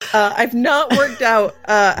I've not worked out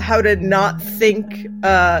how to not think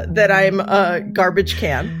that I'm a garbage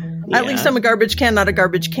can. Yeah. At least I'm a garbage can, not a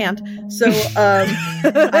garbage can't. So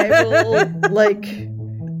I will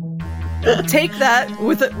take that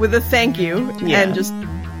with a thank you and just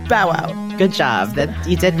bow out. Good job. That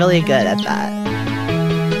you did really good at that.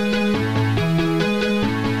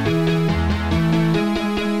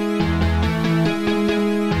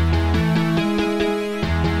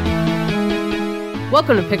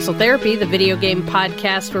 Welcome to Pixel Therapy, the video game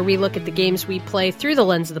podcast where we look at the games we play through the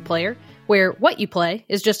lens of the player, where what you play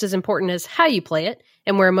is just as important as how you play it,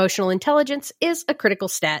 and where emotional intelligence is a critical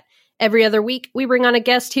stat. Every other week, we bring on a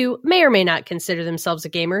guest who may or may not consider themselves a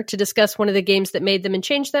gamer to discuss one of the games that made them and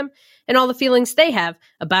changed them, and all the feelings they have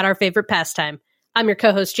about our favorite pastime. I'm your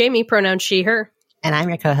co-host, Jamie, pronouns she, her. And I'm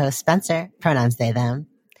your co-host, Spencer, pronouns they, them.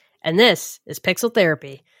 And this is Pixel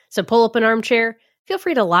Therapy. So pull up an armchair, feel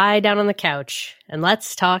free to lie down on the couch, and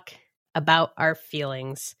let's talk about our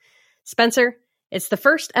feelings. Spencer, it's the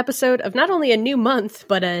first episode of not only a new month,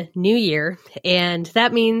 but a new year, and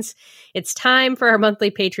that means it's time for our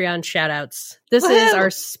monthly Patreon shoutouts. This is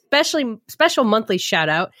our special monthly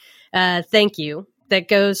shoutout, thank you, that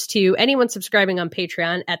goes to anyone subscribing on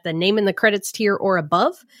Patreon at the Name in the Credits tier or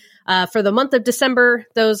above. For the month of December,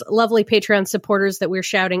 those lovely Patreon supporters that we're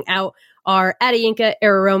shouting out are Adiyinka,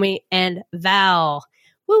 Araromi, and Val.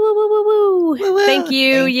 Woo, woo, woo, woo, woo. Woo-woo. Thank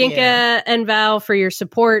you, Yinka and Val, for your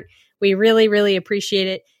support. We really, really appreciate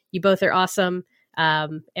it. You both are awesome.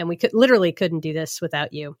 And we couldn't do this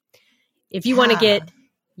without you. If you want to get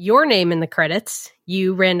your name in the credits,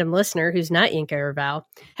 you random listener who's not Yinka or Val,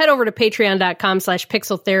 head over to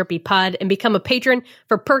patreon.com/pixeltherapypod and become a patron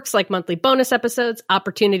for perks like monthly bonus episodes,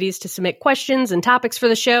 opportunities to submit questions and topics for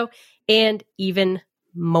the show, and even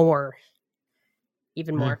more.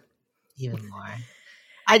 Even more.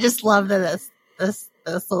 I just love that this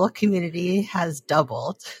little community has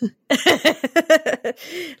doubled.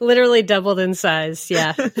 Literally doubled in size,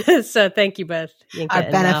 yeah. So thank you both, Yinka Our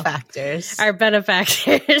and benefactors. Val. Our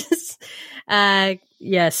benefactors.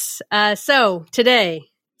 Yes. So today,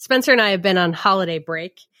 Spencer and I have been on holiday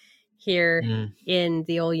break here in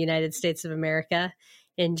the old United States of America,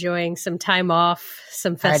 enjoying some time off,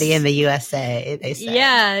 some party in the USA, they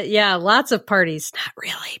say. Yeah, lots of parties. Not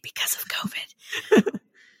really, because of COVID.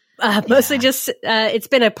 Mostly just, it's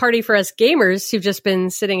been a party for us gamers who've just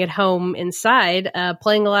been sitting at home inside,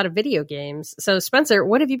 playing a lot of video games. So, Spencer,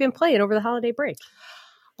 what have you been playing over the holiday break?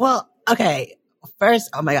 Well, okay.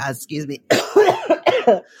 First, oh my God, excuse me.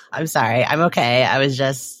 I'm sorry. I'm okay. I was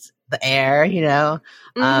just the air, you know.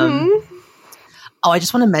 I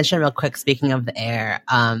just want to mention real quick, speaking of the air,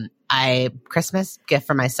 Christmas gift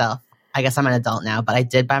for myself. I guess I'm an adult now, but I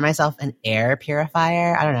did buy myself an air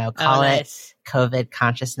purifier. I don't know, call it COVID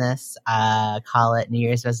consciousness, call it New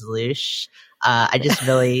Year's resolution. I just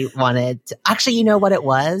really wanted to, actually, you know what it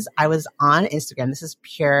was? I was on Instagram. This is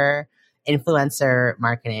pure influencer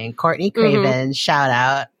marketing. Courtney Craven, shout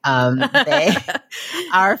out. They,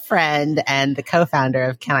 our friend and the co-founder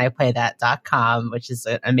of caniplaythat.com, which is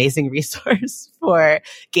an amazing resource for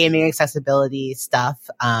gaming accessibility stuff.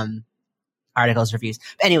 Articles, reviews.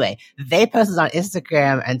 But anyway, they posted on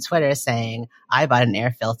Instagram and Twitter saying, I bought an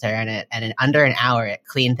air filter and in under an hour, it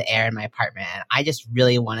cleaned the air in my apartment. And I just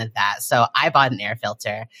really wanted that. So I bought an air filter,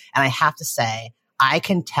 and I have to say, I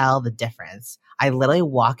can tell the difference. I literally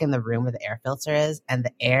walk in the room where the air filter is, and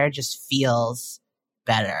the air just feels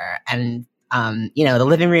better. And you know, the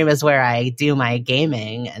living room is where I do my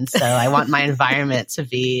gaming, and so I want my environment to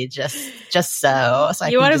be just so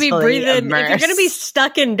you want to be breathing. Immerse. If you're going to be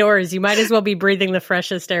stuck indoors, you might as well be breathing the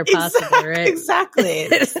freshest air possible, right? Exactly.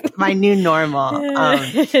 It's my new normal.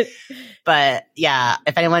 But yeah,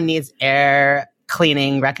 if anyone needs air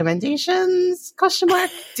cleaning recommendations,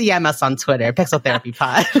 DM us on Twitter, Pixel Therapy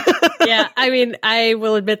Pod. Yeah, I mean, I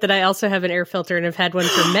will admit that I also have an air filter and have had one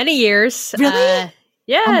for many years. Really?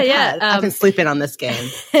 Yeah. I've been sleeping on this game.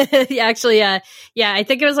 Yeah, actually, yeah. I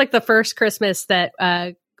think it was like the first Christmas that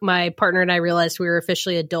my partner and I realized we were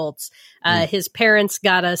officially adults. His parents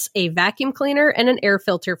got us a vacuum cleaner and an air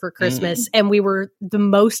filter for Christmas, and we were the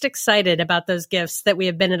most excited about those gifts that we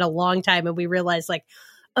have been in a long time. And we realized, like,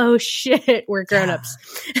 oh shit, we're grown-ups.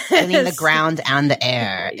 Cleaning the ground and the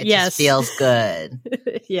air. It just feels good.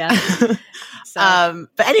 Yeah.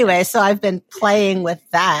 But anyway, so I've been playing with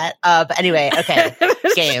that. But anyway, okay.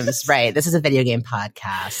 Games, right. This is a video game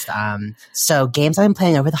podcast. So games I've been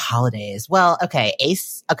playing over the holidays. Well, okay.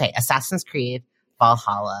 Assassin's Creed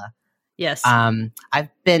Valhalla. Yes. I've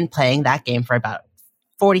been playing that game for about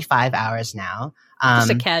 45 hours now.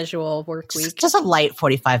 Just a casual work week. Just a light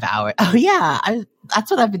 45 hour. Oh yeah.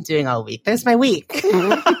 That's what I've been doing all week. There's my week.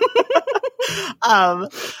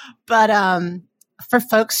 For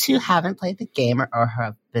folks who haven't played the game or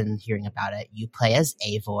have been hearing about it, you play as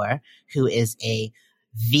Eivor, who is a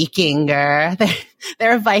Vikinger.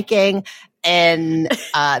 They're a Viking, and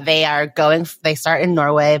they start in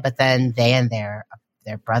Norway, but then they and their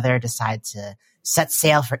brother decide to set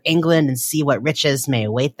sail for England and see what riches may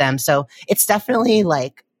await them. So it's definitely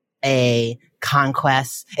like a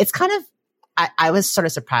conquest. It's kind of, I was sort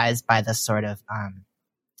of surprised by the sort of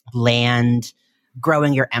land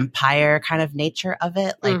growing your empire kind of nature of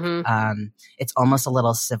it. Like, it's almost a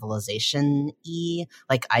little civilization-y.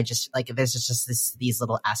 Like, there's just these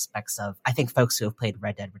little aspects of, I think folks who have played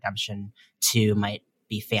Red Dead Redemption 2 might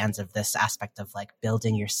be fans of this aspect of like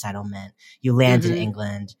building your settlement. You land in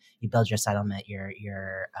England, you build your settlement,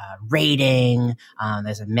 you're raiding.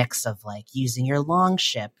 There's a mix of like using your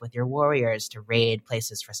longship with your warriors to raid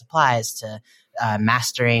places for supplies, to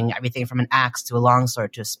mastering everything from an axe to a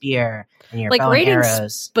longsword to a spear and your like bow and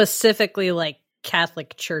arrows. Specifically like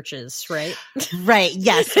Catholic churches, right? Right.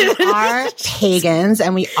 Yes. We are pagans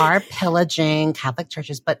and we are pillaging Catholic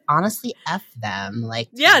churches, but honestly, F them. Like,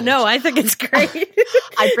 yeah, no, I think it's great.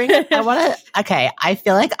 I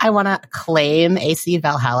feel like I want to claim AC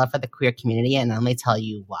Valhalla for the queer community, and let me tell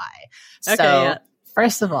you why.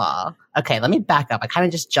 First of all, let me back up. I kind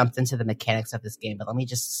of just jumped into the mechanics of this game, but let me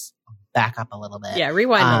just back up a little bit. Yeah,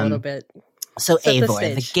 rewind a little bit. So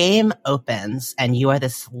Eivor, the game opens and you are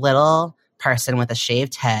this little person with a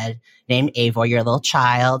shaved head named Eivor. You're a little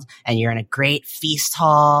child and you're in a great feast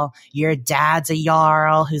hall. Your dad's a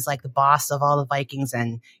Jarl who's like the boss of all the Vikings,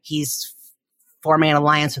 and he's forming an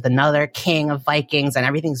alliance with another king of Vikings, and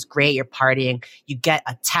everything's great. You're partying. You get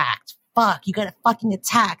attacked. You get fucking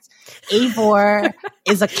attacked. Eivor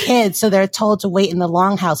is a kid, so they're told to wait in the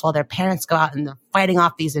longhouse while their parents go out and they're fighting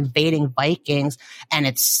off these invading Vikings, and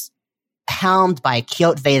it's helmed by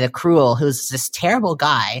Kjotve the Cruel, who's this terrible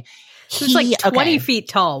guy. He's like 20 feet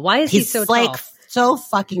tall. Why is he so tall? He's like so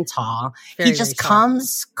fucking tall. He just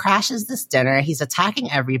comes, crashes this dinner. He's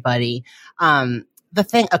attacking everybody. So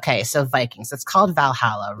Vikings, it's called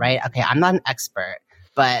Valhalla, right? Okay, I'm not an expert,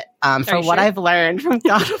 but what I've learned from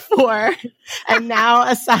God of War and now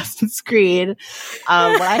Assassin's Creed, what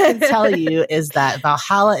I can tell you is that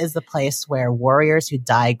Valhalla is the place where warriors who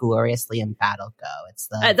die gloriously in battle go. It's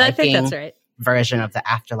the I think that's right. Version of the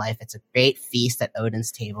afterlife. It's a great feast at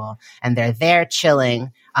Odin's table, and they're there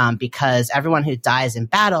chilling because everyone who dies in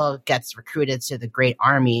battle gets recruited to the great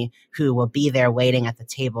army who will be there waiting at the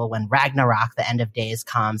table when Ragnarok, the end of days,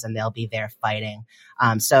 comes, and they'll be there fighting.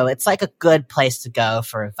 So it's like a good place to go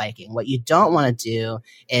for a Viking. What you don't want to do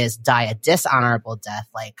is die a dishonorable death,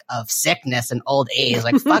 like of sickness and old age,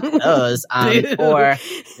 like fuck those, or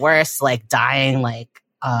worse, like dying like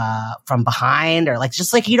from behind, or like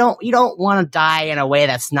just like you don't want to die in a way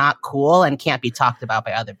that's not cool and can't be talked about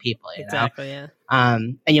by other people. Exactly. Yeah.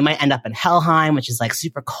 And you might end up in Helheim, which is like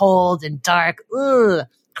super cold and dark. Ugh.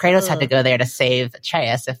 Kratos had to go there to save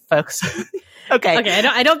Atreus. If folks, okay.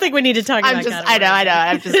 I don't think we need to talk about. I know.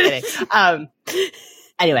 I'm just kidding.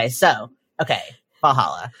 Anyway, so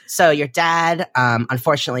Valhalla. So your dad,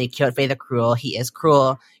 unfortunately, Kjotve the Cruel. He is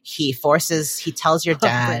cruel. He tells your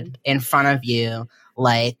dad in front of you,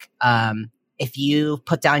 like, if you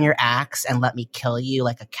put down your axe and let me kill you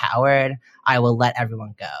like a coward, I will let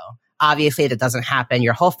everyone go. Obviously, that doesn't happen.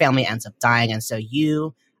 Your whole family ends up dying. And so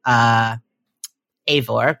you,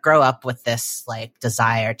 Eivor, grow up with this like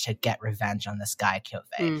desire to get revenge on this guy,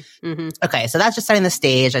 Kjotve. Mm-hmm. Okay, so that's just setting the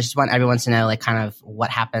stage. I just want everyone to know like kind of what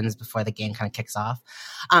happens before the game kind of kicks off.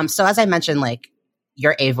 So as I mentioned, like,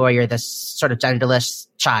 you're Eivor, you're this sort of genderless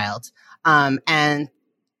child. And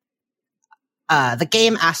the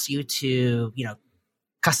game asks you to,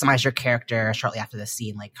 customize your character shortly after this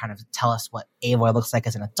scene, like kind of tell us what Eivor looks like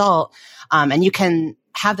as an adult. And you can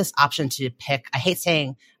have this option to pick, I hate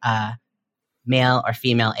saying male or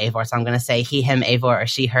female Eivor, so I'm going to say he, him Eivor or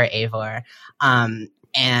she, her Eivor.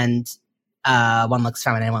 And one looks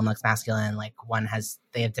feminine, one looks masculine, like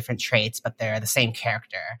they have different traits, but they're the same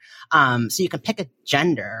character. So you can pick a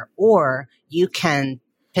gender, or you can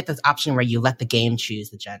pick this option where you let the game choose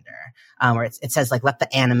the gender, where it says like let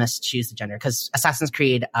the animus choose the gender. Because Assassin's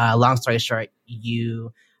Creed, long story short,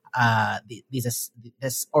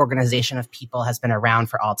 this organization of people has been around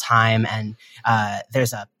for all time, and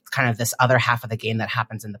there's a kind of this other half of the game that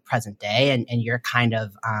happens in the present day, and you're kind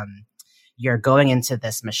of you're going into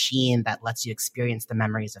this machine that lets you experience the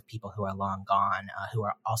memories of people who are long gone, who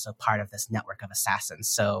are also part of this network of assassins.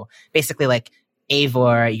 So basically, like,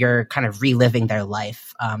 Eivor, you're kind of reliving their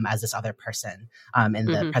life as this other person in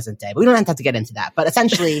the present day. But we don't have to get into that. But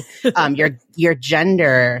essentially, your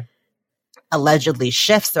gender allegedly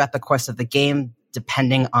shifts throughout the course of the game,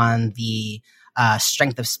 depending on the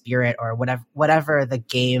strength of spirit or whatever the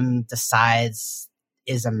game decides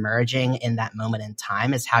is emerging in that moment in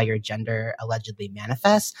time is how your gender allegedly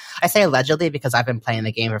manifests. I say allegedly because I've been playing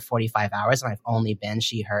the game for 45 hours and I've only been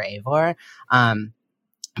she, her, Eivor.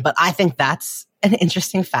 But I think that's an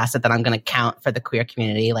interesting facet that I'm going to count for the queer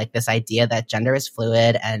community, like this idea that gender is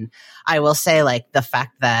fluid. And I will say, like, the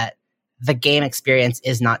fact that the game experience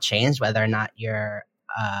is not changed, whether or not you're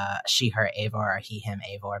she, her, Eivor, or he, him,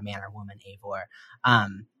 Eivor, man or woman, Eivor.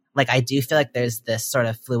 Like, I do feel like there's this sort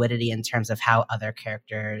of fluidity in terms of how other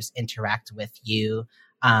characters interact with you.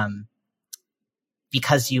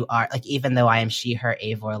 Because you are, like, even though I am she, her,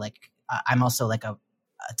 Eivor, like, I'm also like a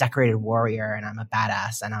decorated warrior and I'm a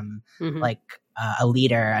badass and I'm like a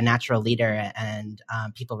leader, a natural leader, and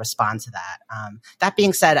people respond to that. That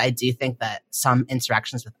being said, I do think that some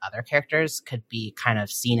interactions with other characters could be kind of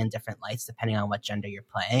seen in different lights depending on what gender you're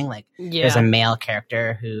playing. Like, there's a male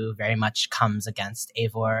character who very much comes against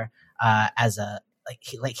Eivor as a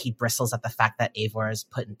he bristles at the fact that Eivor is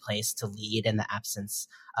put in place to lead in the absence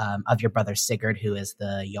of your brother Sigurd, who is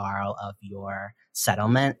the Jarl of your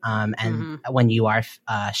settlement. And when you are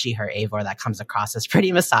she, her, Eivor, that comes across as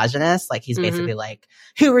pretty misogynist. Like, he's basically like,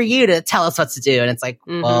 who are you to tell us what to do? And it's like,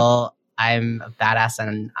 well, I'm a badass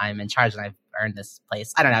and I'm in charge and I've earned this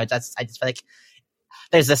place. I don't know. I just feel like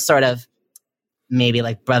there's this sort of maybe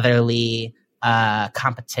like brotherly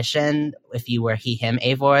competition if you were he, him,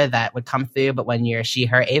 Eivor that would come through. But when you're she,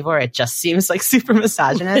 her, Eivor, it just seems like super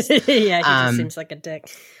misogynist. Yeah, he just seems like a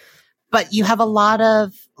dick. But you have a lot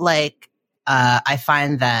of like, I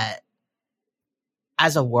find that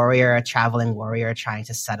as a warrior, a traveling warrior trying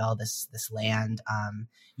to settle this land,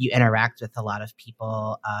 you interact with a lot of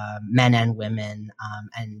people, men and women.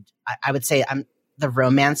 And I would say the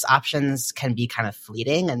romance options can be kind of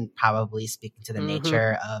fleeting and probably speaking to the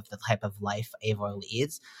nature of the type of life Eivor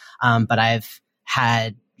leads. But I've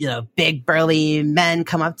had, big burly men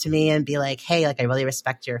come up to me and be like, hey, like, I really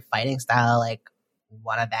respect your fighting style. Like,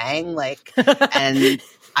 wanna bang? Like, and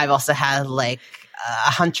I've also had like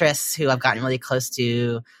a huntress who I've gotten really close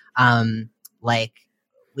to. Like,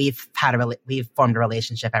 we've formed a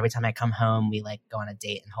relationship. Every time I come home, we like go on a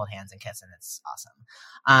date and hold hands and kiss, and it's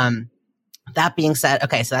awesome. That being said,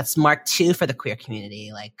 okay, so that's Mark 2 for the queer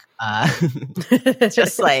community. Like,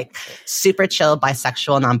 just like super chill,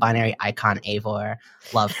 bisexual, non-binary icon Eivor.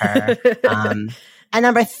 Love her. And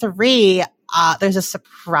number 3, there's a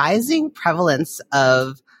surprising prevalence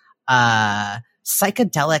of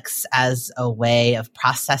psychedelics as a way of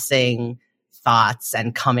processing thoughts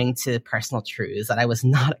and coming to personal truths that I was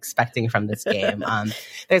not expecting from this game.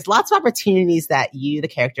 There's lots of opportunities that you, the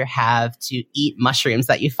character, have to eat mushrooms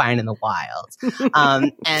that you find in the wild.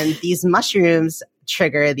 And these mushrooms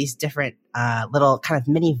trigger these different little kind of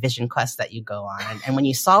mini vision quests that you go on. And when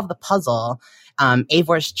you solve the puzzle,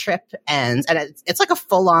 Eivor's trip ends, and it's like a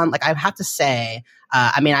full-on, like, I have to say,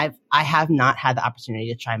 I mean, I have not had the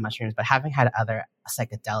opportunity to try mushrooms, but having had other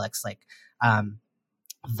psychedelics, like,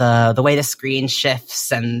 the way the screen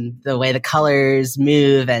shifts and the way the colors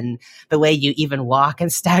move and the way you even walk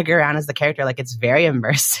and stagger around as the character, like, it's very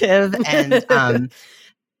immersive. And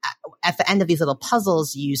at the end of these little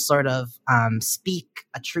puzzles, you sort of speak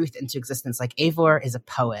a truth into existence. Like, Eivor is a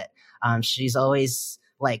poet. She's always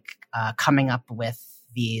like coming up with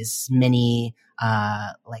these mini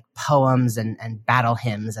like poems and battle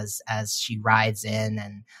hymns as she rides in,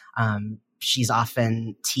 and she's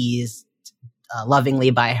often teased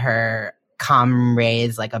lovingly by her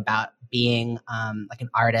comrades, like, about being like an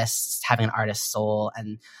artist, having an artist's soul.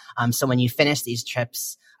 And so when you finish these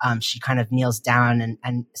trips, she kind of kneels down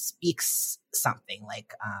and speaks something.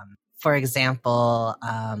 Like, for example,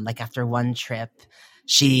 like, after one trip,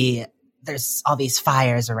 there's all these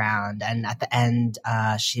fires around, and at the end,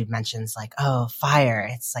 she mentions, like, oh, fire,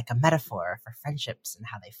 it's like a metaphor for friendships and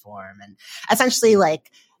how they form. And essentially, like,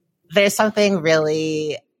 there's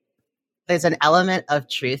an element of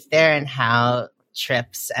truth there in how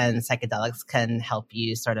trips and psychedelics can help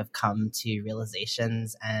you sort of come to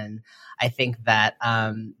realizations. And I think that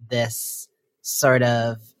this sort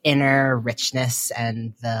of inner richness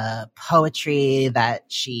and the poetry that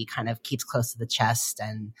she kind of keeps close to the chest,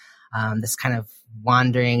 and this kind of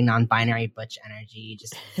wandering, non-binary butch energy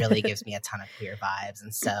just really gives me a ton of queer vibes.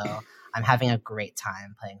 And so I'm having a great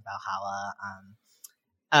time playing Valhalla.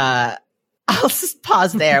 I'll just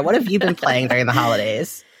pause there. What have you been playing during the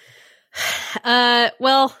holidays?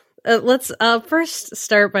 Well, Let's first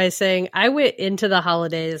start by saying I went into the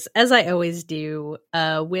holidays, as I always do,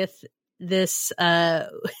 with this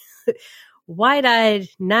wide-eyed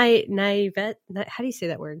naivete. How do you say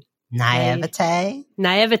that word? Naivete.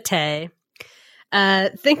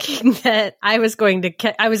 Thinking that I was going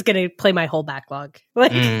to play my whole backlog.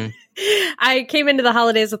 Like, I came into the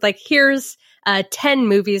holidays with like, here's 10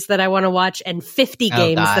 movies that I want to watch and 50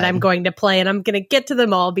 games that I'm going to play, and I'm going to get to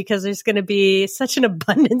them all because there's going to be such an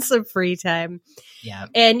abundance of free time. Yeah.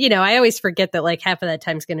 And, I always forget that like half of that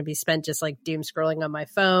time is going to be spent just like doom scrolling on my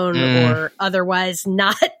phone or otherwise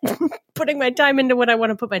not putting my time into what I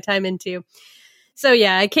want to put my time into. So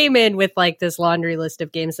yeah, I came in with like this laundry list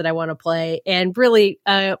of games that I want to play. And really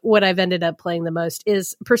what I've ended up playing the most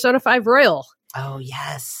is Persona 5 Royal. Oh,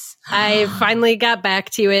 yes. I finally got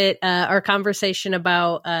back to it. Our conversation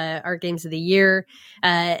about our games of the year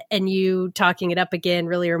and you talking it up again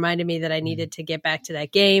really reminded me that I needed to get back to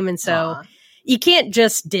that game. And so you can't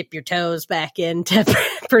just dip your toes back into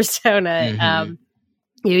Persona.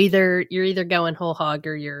 You're either going whole hog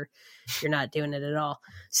or you're not doing it at all.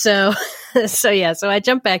 So I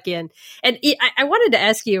jumped back in, and I wanted to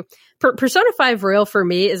ask you, Persona 5 Royal for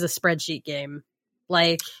me is a spreadsheet game.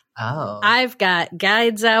 Like, I've got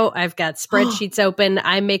guides out, I've got spreadsheets open.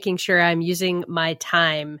 I'm making sure I'm using my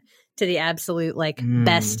time to the absolute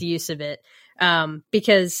best use of it.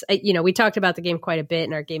 Because we talked about the game quite a bit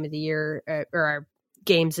in our game of the year or our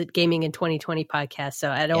games at Gaming in 2020 podcast.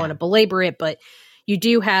 So I don't want to belabor it, but you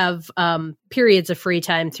do have periods of free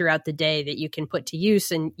time throughout the day that you can put to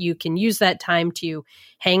use, and you can use that time to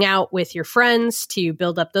hang out with your friends, to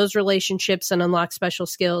build up those relationships and unlock special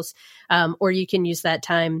skills, or you can use that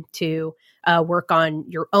time to work on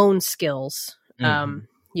your own skills.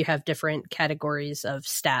 You have different categories of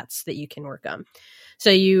stats that you can work on.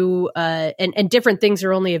 So you and different things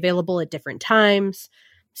are only available at different times.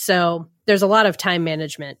 So there's a lot of time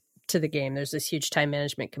management to the game. There's this huge time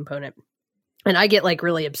management component. And I get like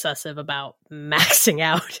really obsessive about maxing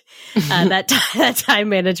out that time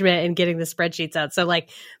management and getting the spreadsheets out. So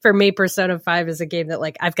like for me, Persona 5 is a game that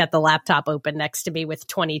like I've got the laptop open next to me with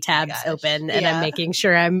 20 tabs open, and I'm making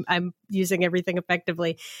sure I'm using everything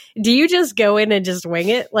effectively. Do you just go in and just wing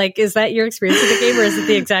it? Like, is that your experience with the game, or is it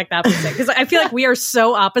the exact opposite? Because I feel like we are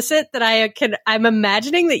so opposite that I'm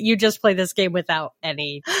imagining that you just play this game without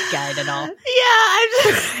any guide at all.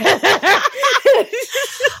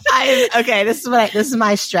 Okay. This is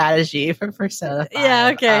my strategy for Persona 5. Yeah.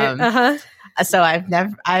 Okay. So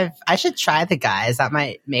I should try the guys. That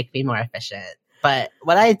might make me more efficient. But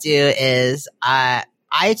what I do is I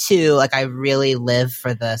too, like, I really live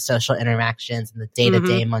for the social interactions and the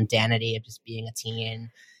day-to-day mundanity of just being a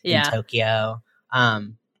teen in Tokyo.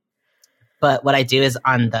 But what I do is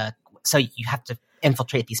so you have to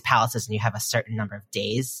infiltrate these palaces and you have a certain number of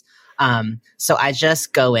days. So I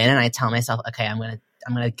just go in and I tell myself, okay, I'm going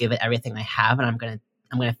to give it everything I have, and I'm going to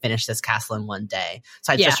finish this castle in one day.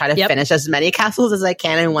 So I just try to finish as many castles as I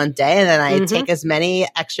can in one day. And then I take as many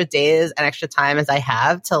extra days and extra time as I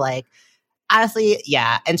have to, like, honestly,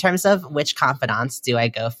 in terms of which confidants do I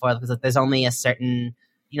go for? Because there's only a certain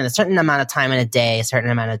amount of time in a day, a certain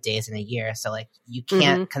amount of days in a year. So like you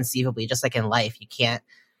can't conceivably, just like in life, you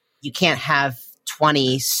can't have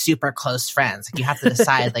 20 super close friends. Like, you have to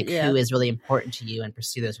decide like who is really important to you and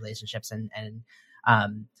pursue those relationships. And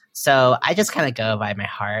so I just kind of go by my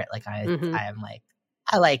heart. Like I am like,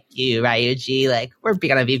 I like you, Ryuji. Like, we're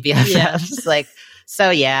gonna be BFFs. Like, so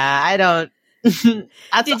I don't.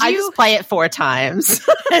 I just play it 4 times.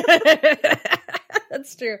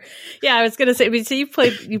 That's true. Yeah, I was gonna say. I mean, so you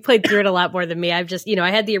played through it a lot more than me. I've just,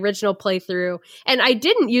 I had the original playthrough, and I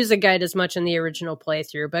didn't use a guide as much in the original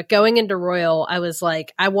playthrough. But going into Royal, I was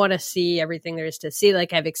like, I want to see everything there is to see.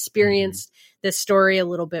 Like, I've experienced this story a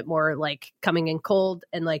little bit more, like coming in cold,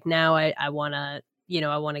 and like now I want to,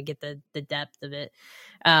 I want to get the depth of it.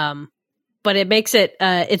 But it makes it,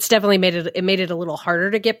 it's definitely made it a little harder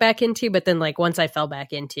to get back into. But then, like, once I fell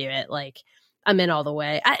back into it, like, I'm in all the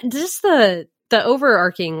way. Just the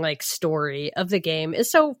overarching, like, story of the game is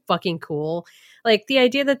so fucking cool. Like, the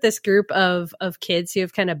idea that this group of kids who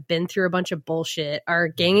have kind of been through a bunch of bullshit are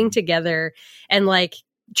ganging together and, like,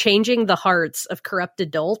 changing the hearts of corrupt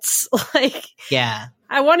adults. Like,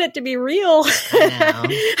 I want it to be real.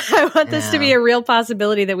 I want this to be a real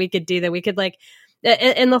possibility that we could do, that we could, like,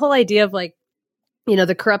 and the whole idea of, like,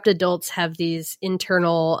 the corrupt adults have these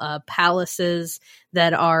internal palaces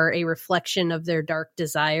that are a reflection of their dark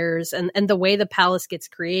desires. And the way the palace gets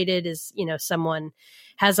created is, someone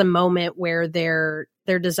has a moment where their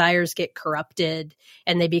desires get corrupted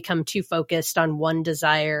and they become too focused on one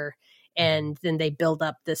desire. And then they build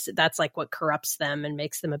up this, that's like what corrupts them and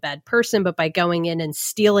makes them a bad person. But by going in and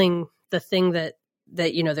stealing the thing that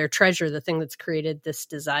their treasure, the thing that's created this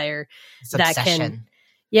desire, that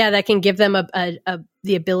can give them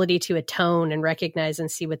the ability to atone and recognize and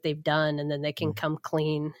see what they've done. And then they can come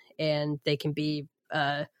clean, and they can be,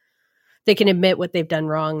 they can admit what they've done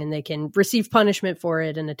wrong, and they can receive punishment for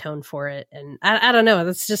it and atone for it. And I don't know.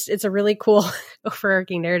 It's a really cool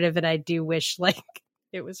overarching narrative. And I do wish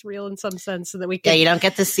it was real in some sense, so that we can. Yeah, you don't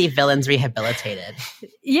get to see villains rehabilitated.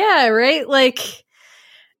 Yeah, right?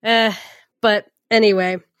 But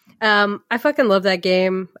anyway, I fucking love that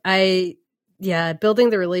game. Building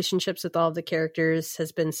the relationships with all of the characters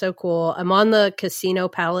has been so cool. I'm on the Casino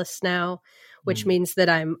Palace now, which means that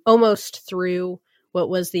I'm almost through what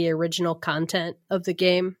was the original content of the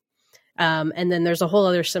game. And then there's a whole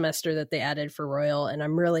other semester that they added for Royal, and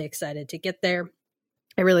I'm really excited to get there.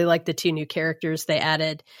 I really like the 2 new characters they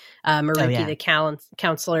added, Maruki, the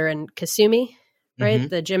counselor, and Kasumi, right?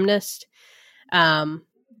 The gymnast.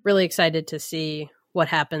 Really excited to see what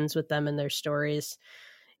happens with them and their stories.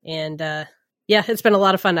 And it's been a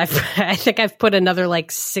lot of fun. I think I've put another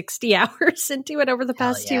 60 hours into it over the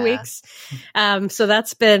past 2 weeks. So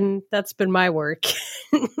that's been my work.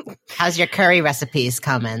 How's your curry recipes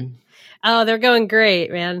coming? Oh, they're going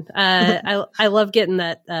great, man. I love getting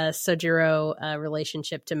that Sojiro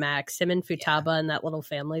relationship to Max. Him and Futaba and that little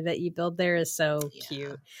family that you build there is so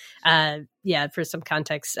cute. For some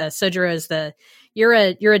context, Sojiro is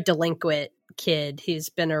you're a delinquent kid who's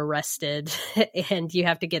been arrested and you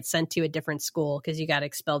have to get sent to a different school because you got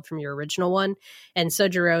expelled from your original one. And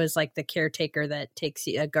Sojiro is like the caretaker that takes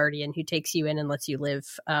you, a guardian who takes you in and lets you live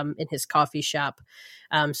in his coffee shop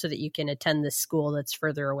so that you can attend this school that's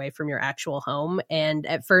further away from your actual home. And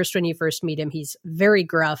at first, when you first meet him, he's very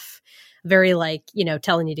gruff, very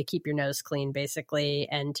telling you to keep your nose clean, basically,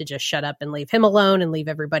 and to just shut up and leave him alone and leave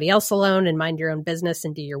everybody else alone and mind your own business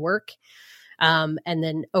and do your work. And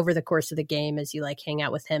then over the course of the game, as you hang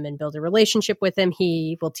out with him and build a relationship with him,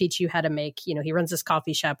 he will teach you how to make, he runs this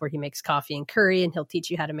coffee shop where he makes coffee and curry, and he'll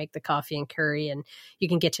teach you how to make the coffee and curry. And you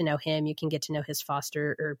can get to know him. You can get to know his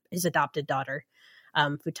his adopted daughter,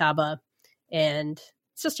 Futaba. And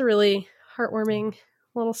it's just a really heartwarming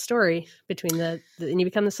little story between and you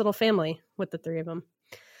become this little family with the 3 of them.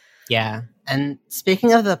 Yeah. And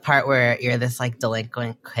speaking of the part where you're this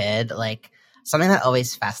delinquent kid, something that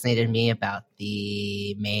always fascinated me about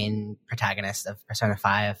the main protagonist of Persona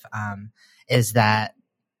 5 is that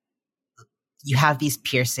you have these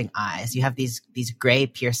piercing eyes. You have these gray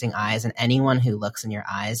piercing eyes, and anyone who looks in your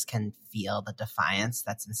eyes can feel the defiance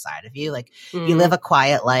that's inside of you. You live a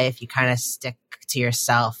quiet life, you kind of stick to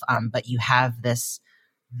yourself, but you have this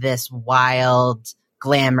wild,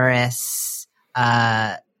 glamorous,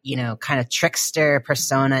 kind of trickster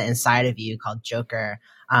persona inside of you called Joker.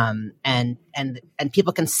 And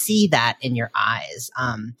people can see that in your eyes.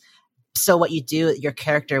 So what you do, your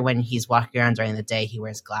character, when he's walking around during the day, he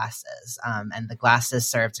wears glasses. And the glasses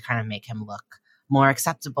serve to kind of make him look more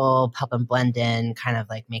acceptable, help him blend in, kind of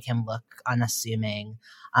make him look unassuming.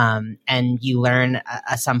 And you learn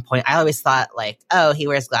at some point, I always thought oh, he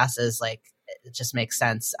wears glasses. It just makes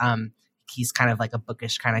sense. He's kind of a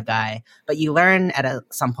bookish kind of guy, but you learn at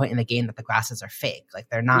some point in the game that the glasses are fake.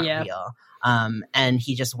 They're not real. And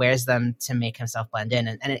he just wears them to make himself blend in.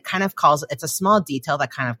 And it kind of it's a small detail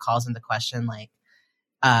that kind of calls into question,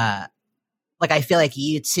 I feel like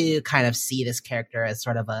you too kind of see this character as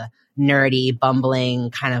sort of a nerdy,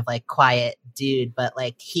 bumbling, kind of quiet dude, but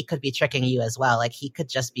he could be tricking you as well. He could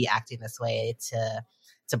just be acting this way to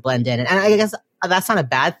blend in. And I guess that's not a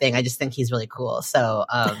bad thing. I just think he's really cool. So,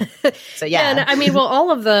 yeah. And I mean, well, all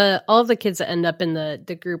of the kids that end up in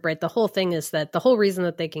the group, right? The whole thing is that the whole reason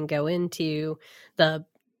that they can go into the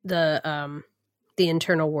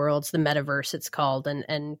internal worlds, the metaverse, it's called,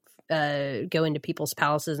 and go into people's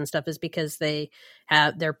palaces and stuff is because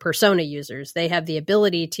they're persona users. They have the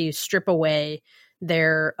ability to strip away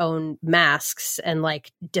their own masks and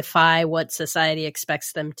defy what society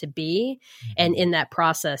expects them to be. Mm-hmm. And in that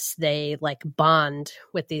process, they bond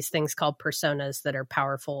with these things called personas that are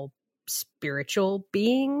powerful spiritual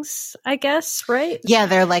beings, I guess, right? Yeah,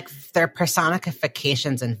 they're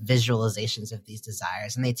personifications and visualizations of these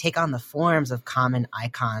desires, and they take on the forms of common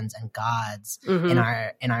icons and gods in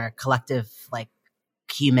our collective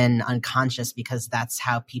human unconscious, because that's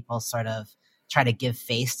how people sort of try to give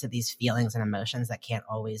face to these feelings and emotions that can't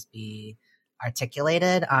always be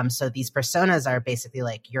articulated. So these personas are basically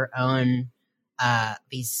your own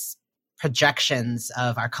these projections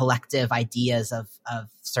of our collective ideas of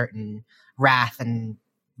certain wrath and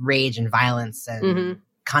rage and violence and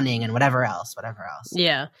cunning and whatever else.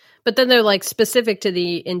 Yeah. But then they're like specific to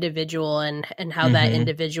the individual and how that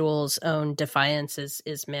individual's own defiance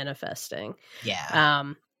is manifesting.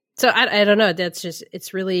 Yeah. So I don't know. That's just,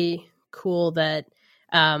 it's really cool that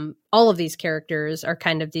all of these characters are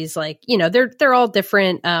kind of these like, you know, they're all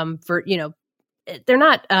different. They're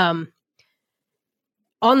not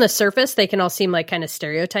on the surface, they can all seem like kind of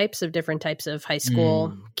stereotypes of different types of high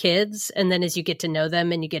school kids. And then as you get to know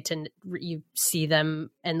them and you see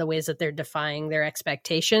them and the ways that they're defying their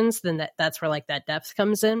expectations, then that's where like that depth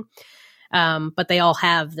comes in. But they all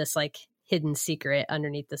have this like hidden secret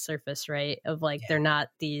underneath the surface, right? Of like, they're not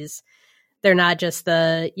just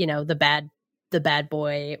the, you know, the bad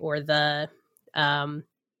boy or the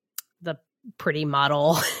pretty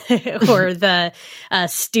model or the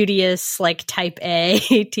studious like type A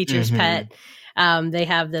teacher's pet. They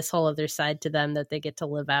have this whole other side to them that they get to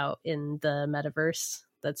live out in the metaverse.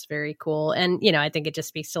 That's very cool. And, you know, I think it just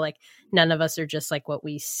speaks to like, none of us are just like what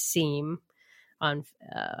we seem on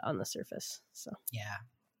the surface. So, yeah.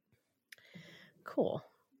 Cool.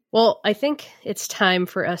 Well, I think it's time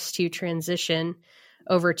for us to transition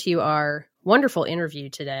over to our wonderful interview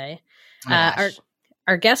today.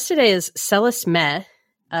 Our guest today is Celis Meh.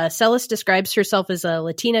 Celis describes herself as a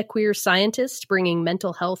Latina queer scientist bringing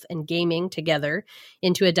mental health and gaming together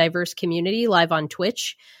into a diverse community live on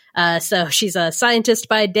Twitch. So she's a scientist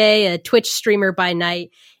by day, a Twitch streamer by night,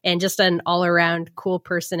 and just an all-around cool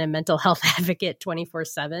person and mental health advocate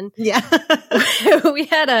 24/7. Yeah. We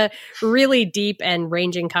had a really deep and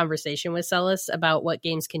ranging conversation with Celis about what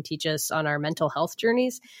games can teach us on our mental health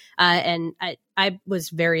journeys. And I was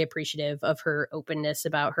very appreciative of her openness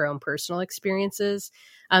about her own personal experiences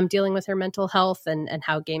dealing with her mental health and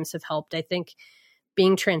how games have helped. I think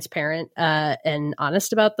being transparent and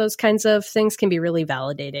honest about those kinds of things can be really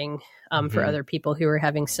validating for other people who are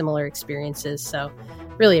having similar experiences. So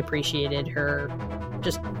really appreciated her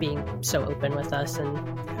just being so open with us,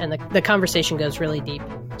 and the conversation goes really deep.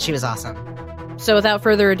 She was awesome. So without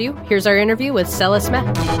further ado, here's our interview with Celis Meh.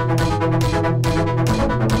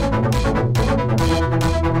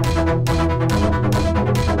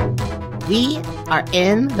 We are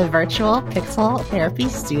in the virtual Pixel Therapy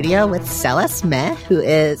studio with Celis Meh, who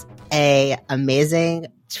is a amazing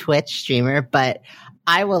Twitch streamer, but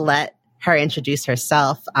I will let her introduce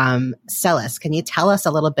herself. Celis, can you tell us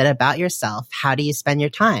a little bit about yourself? How do you spend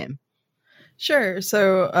your time? Sure.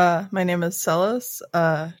 So my name is Celis.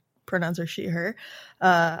 Pronouns are she, her.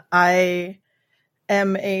 I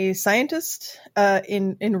am a scientist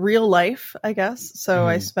in real life, I guess. So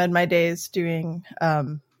I spend my days doing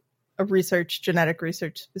genetic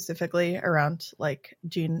research specifically around like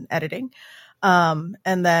gene editing. And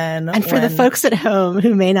for the folks at home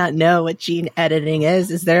who may not know what gene editing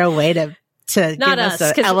is there a way to give us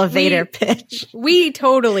an elevator pitch? We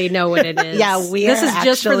totally know what it is. Yeah, this is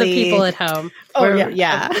just for the people at home. Oh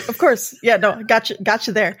yeah. Of course. Yeah, no,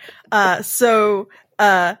 gotcha there. So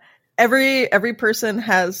every person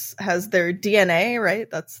has their DNA, right?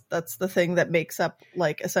 That's the thing that makes up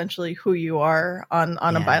like essentially who you are on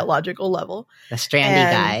a biological level. The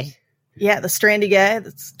strandy guy. Yeah, the strandy guy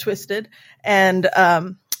that's twisted. And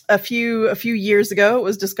a few years ago, it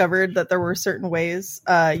was discovered that there were certain ways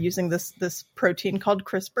using this protein called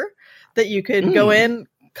CRISPR that you could go in,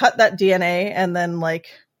 cut that DNA, and then like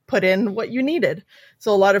put in what you needed.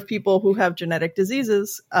 So a lot of people who have genetic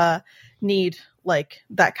diseases need like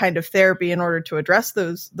that kind of therapy in order to address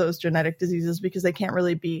those genetic diseases, because they can't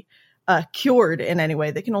really be cured in any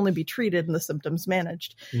way. They can only be treated and the symptoms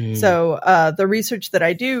managed. So the research that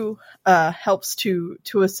I do helps to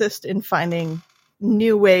assist in finding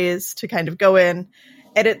new ways to kind of go in,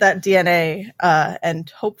 edit that DNA, and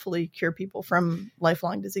hopefully cure people from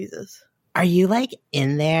lifelong diseases. Are you like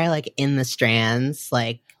in there, like in the strands,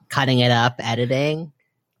 like cutting it up, editing?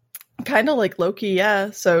 Kind of like Loki,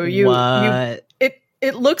 yeah. So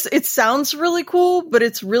it sounds really cool, but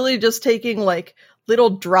it's really just taking like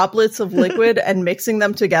little droplets of liquid and mixing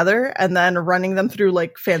them together and then running them through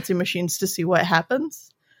like fancy machines to see what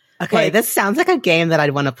happens. Okay, this sounds like a game that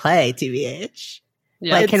I'd want to play, TBH.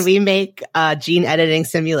 Yeah, like, can we make a gene editing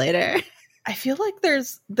simulator? I feel like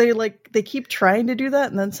they keep trying to do that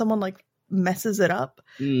and then someone like messes it up.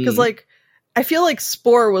 Because like I feel like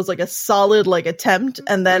Spore was like a solid like attempt,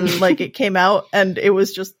 and then like it came out and it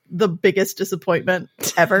was just the biggest disappointment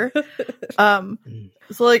ever. So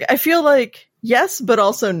like I feel like yes, but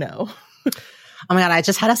also no. Oh my God, I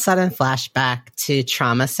just had a sudden flashback to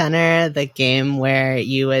Trauma Center, the game where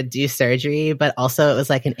you would do surgery, but also it was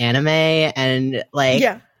like an anime, and like,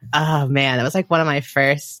 oh man, that was like one of my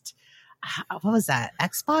first, what was that?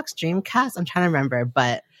 Xbox, Dreamcast? I'm trying to remember,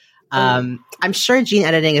 but I'm sure gene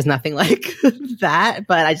editing is nothing like that,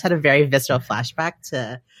 but I just had a very visceral flashback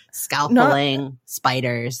to scalpeling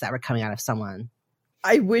spiders that were coming out of someone.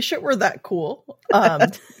 I wish it were that cool,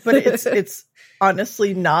 but it's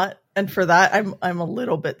honestly not. And for that, I'm a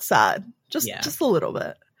little bit sad, just a little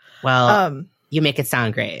bit. Well, you make it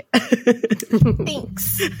sound great.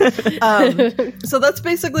 Thanks. So that's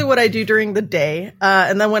basically what I do during the day,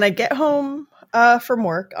 and then when I get home from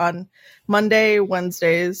work on Monday,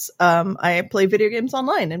 Wednesdays, I play video games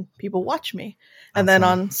online and people watch me. And then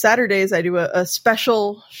on Saturdays, I do a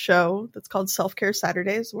special show that's called Self-Care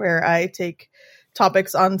Saturdays, where I take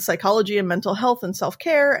topics on psychology and mental health and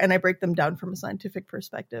self-care, and I break them down from a scientific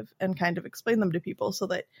perspective and kind of explain them to people, so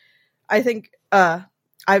that I think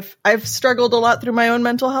I've struggled a lot through my own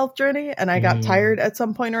mental health journey, and I got tired at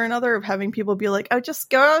some point or another of having people be like, "Oh, just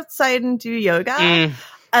go outside and do yoga."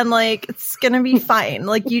 And like, it's going to be fine.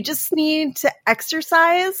 Like, you just need to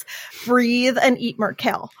exercise, breathe, and eat more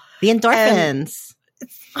kale. The endorphins.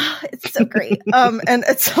 It's so great. And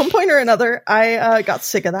at some point or another, I got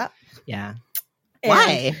sick of that. Yeah. And,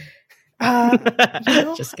 why?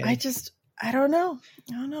 Just kidding. I don't know.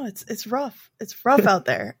 It's rough. It's rough out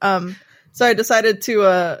there. So I decided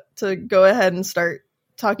to go ahead and start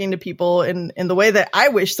talking to people in the way that I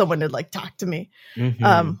wish someone had like talked to me.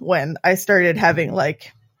 When I started having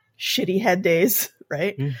like shitty head days,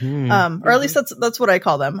 right? Or at least that's what I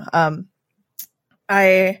call them.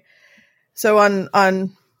 So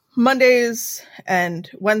on Mondays and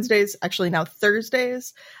Wednesdays, actually now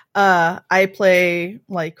Thursdays, I play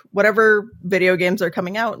like whatever video games are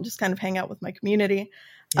coming out and just kind of hang out with my community.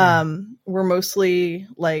 We're mostly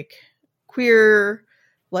like queer,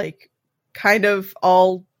 like kind of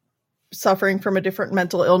all suffering from a different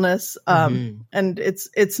mental illness. And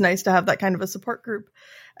it's nice to have that kind of a support group.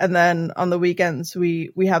 And then on the weekends,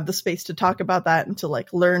 we have the space to talk about that and to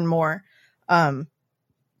like learn more.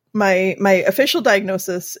 My official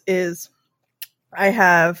diagnosis is I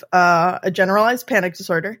have a generalized panic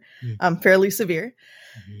disorder, fairly severe.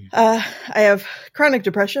 I have chronic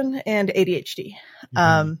depression and ADHD,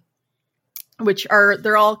 which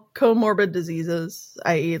they're all comorbid diseases,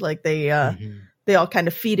 i.e. like they all kind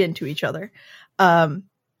of feed into each other. And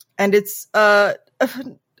it's,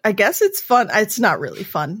 I guess it's fun. It's not really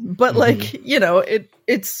fun, but like,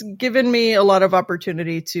 it's given me a lot of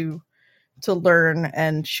opportunity to learn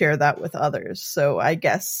and share that with others. So I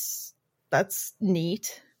guess that's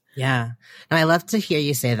neat. Yeah. No, I love to hear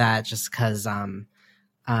you say that, just because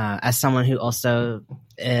as someone who also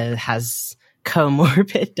has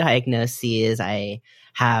comorbid diagnoses, I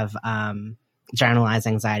have generalized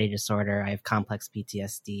anxiety disorder, I have complex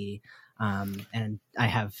PTSD, and I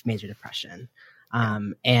have major depression.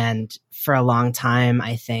 And for a long time,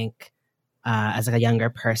 I think as like a younger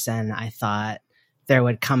person, I thought there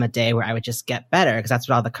would come a day where I would just get better, because that's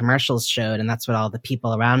what all the commercials showed. And that's what all the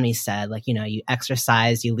people around me said. Like, you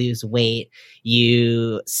exercise, you lose weight,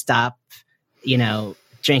 you stop,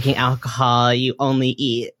 drinking alcohol, you only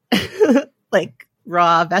eat like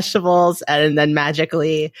raw vegetables, and then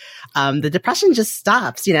magically the depression just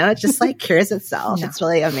stops, it just like cures itself. No. It's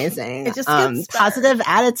really amazing. It just gets positive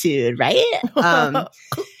attitude, right? And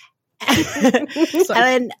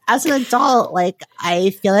then as an adult, like,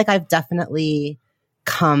 I feel like I've definitely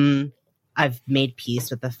I've made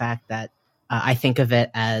peace with the fact that I think of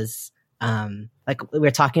it as like we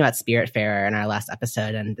were talking about Spiritfarer in our last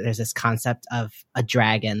episode, and there's this concept of a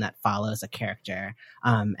dragon that follows a character.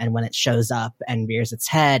 And when it shows up and rears its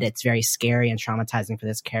head, it's very scary and traumatizing for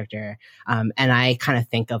this character. And I kind of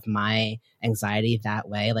think of my anxiety that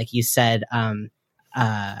way. Like you said,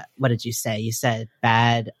 what did you say? You said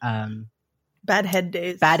bad head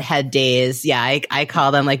days. Bad head days. Yeah, I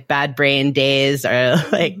call them like bad brain days, or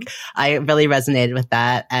like I really resonated with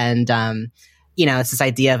that. And it's this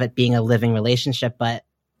idea of it being a living relationship, but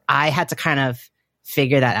I had to kind of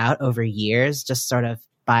figure that out over years, just sort of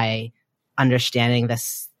by understanding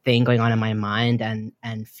this thing going on in my mind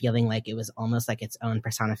and feeling like it was almost like its own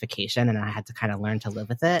personification, and I had to kind of learn to live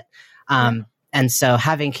with it. And so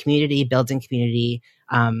having community, building community,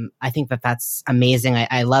 I think that's amazing.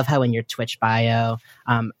 I love how in your Twitch bio,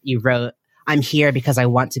 you wrote, "I'm here because I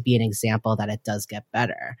want to be an example that it does get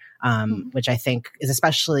better," which I think is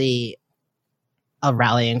especially a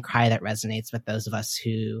rallying cry that resonates with those of us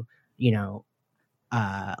who,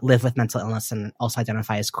 live with mental illness and also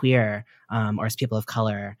identify as queer, or as people of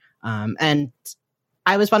color. And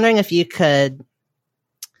I was wondering if you could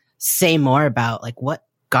say more about like what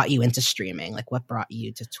got you into streaming, like what brought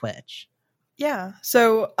you to Twitch. Yeah.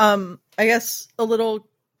 So, I guess a little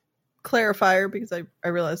clarifier, because I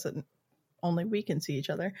realize that only we can see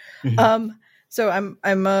each other. So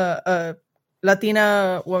I'm a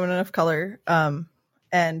Latina woman of color.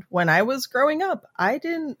 And when I was growing up, I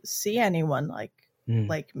didn't see anyone like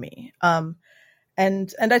me.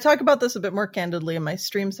 And I talk about this a bit more candidly in my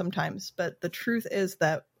stream sometimes, but the truth is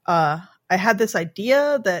that I had this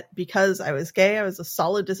idea that because I was gay, I was a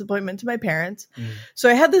solid disappointment to my parents. So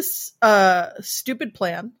I had this stupid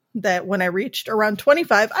plan that when I reached around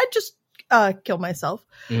 25, I'd just kill myself.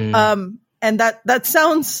 And that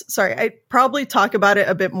sounds, sorry, I probably talk about it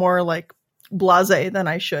a bit more like blasé than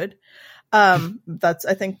I should. That's,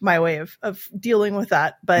 I think, my way of dealing with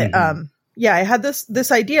that. But yeah, I had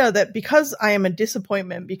this idea that because I am a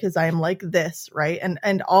disappointment, because I am like this, right?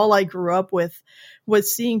 And all I grew up with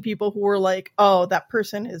was seeing people who were like, oh, that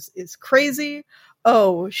person is crazy.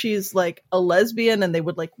 Oh, she's like a lesbian, and they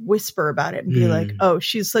would like whisper about it and be like, oh,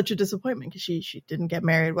 she's such a disappointment because she didn't get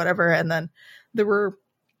married, whatever. And then there were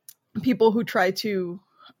people who tried to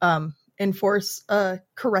enforce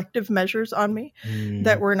corrective measures on me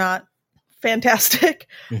that were not fantastic.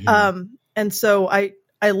 And so I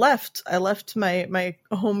left my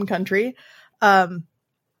home country. And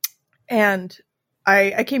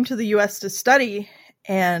I came to the US to study,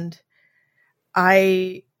 and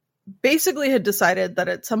I basically had decided that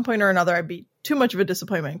at some point or another I'd be too much of a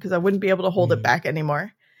disappointment because I wouldn't be able to hold it back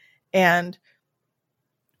anymore. And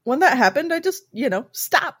when that happened, I just,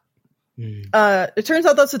 stopped. It turns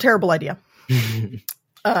out that's a terrible idea.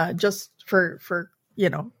 Just for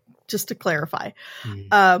just to clarify.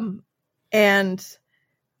 And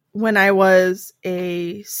when I was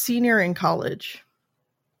a senior in college,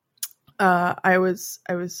 I was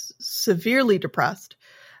severely depressed.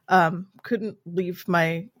 Couldn't leave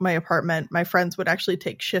my apartment. My friends would actually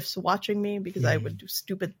take shifts watching me because I would do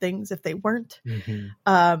stupid things if they weren't.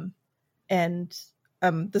 And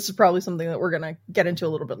this is probably something that we're going to get into a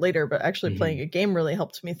little bit later, but actually playing a game really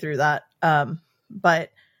helped me through that. But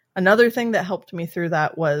another thing that helped me through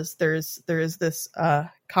that was there is this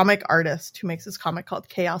comic artist who makes this comic called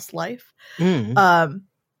Chaos Life. And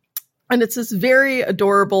it's this very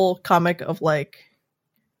adorable comic of like,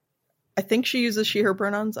 I think she uses she, her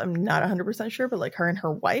pronouns. I'm not 100% sure, but like her and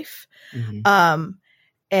her wife.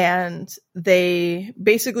 And they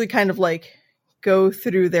basically kind of like go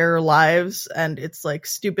through their lives, and it's like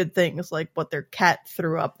stupid things like what their cat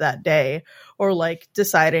threw up that day, or like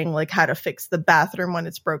deciding like how to fix the bathroom when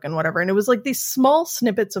it's broken, whatever. And it was like these small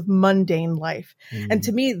snippets of mundane life. And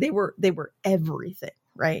to me, they were everything,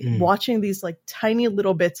 right? Watching these like tiny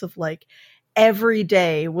little bits of like every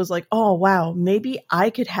day was like, oh wow, maybe I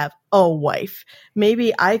could have a wife.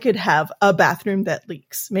 Maybe I could have a bathroom that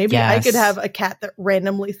leaks. Maybe I could have a cat that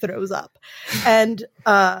randomly throws up. And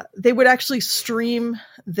they would actually stream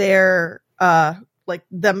their like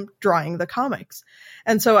them drawing the comics.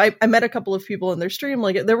 And so I met a couple of people in their stream.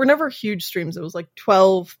 Like there were never huge streams. It was like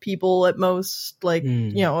 12 people at most, like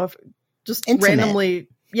just intimate. Randomly,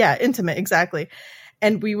 intimate, exactly.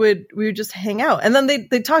 And we would just hang out, and then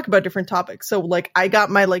they talk about different topics. So like I got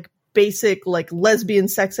my like basic like lesbian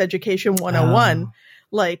sex education 101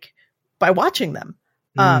 like by watching them.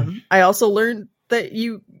 I also learned that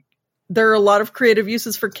there are a lot of creative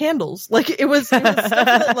uses for candles. Like it was stuff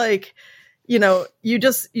that like you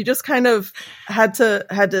just kind of had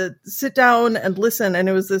to sit down and listen, and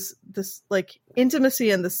it was this like intimacy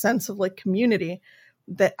and the sense of like community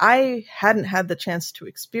that I hadn't had the chance to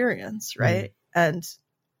experience, right? And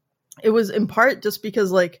it was in part just because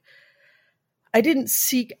like I didn't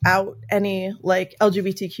seek out any like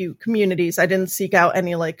LGBTQ communities. I didn't seek out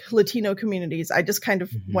any like Latino communities. I just kind of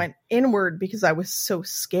went inward because I was so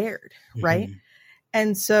scared, right?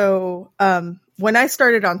 And so when I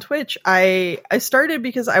started on Twitch, I started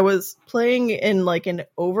because I was playing in like an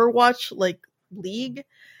Overwatch like league,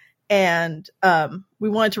 and we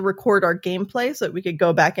wanted to record our gameplay so that we could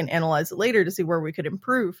go back and analyze it later to see where we could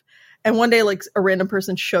improve. And one day, like a random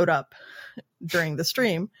person showed up during the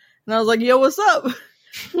stream, and I was like, "Yo, what's up?"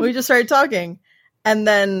 We just started talking, and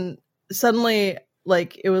then suddenly,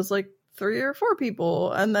 like it was like 3 or 4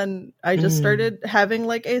 people, and then I just started having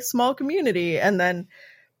like a small community, and then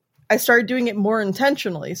I started doing it more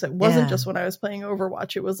intentionally. So it wasn't just when I was playing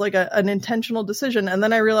Overwatch; it was like an intentional decision. And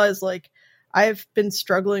then I realized, like, I've been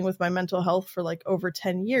struggling with my mental health for like over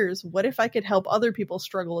 10 years. What if I could help other people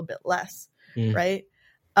struggle a bit less, right?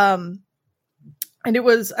 And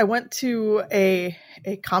I went to a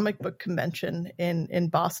comic book convention in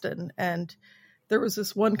Boston, and there was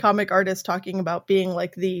this one comic artist talking about being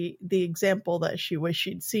like the example that she wished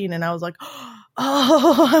she'd seen. And I was like,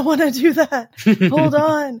 oh, I want to do that. Hold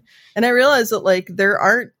on. And I realized that like there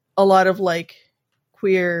aren't a lot of like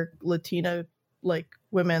queer Latina like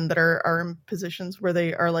women that are in positions where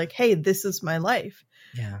they are like, hey, this is my life.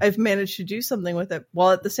 Yeah. I've managed to do something with it,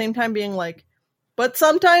 while at the same time being like, but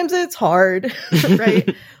sometimes it's hard,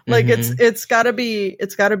 right? Like it's gotta be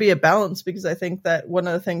a balance, because I think that one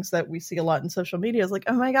of the things that we see a lot in social media is like,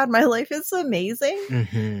 oh my God, my life is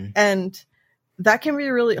amazing. And that can be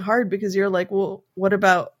really hard, because you're like, well, what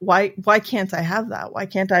about, why can't I have that? Why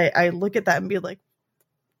can't I look at that and be like,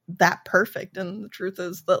 that perfect? And the truth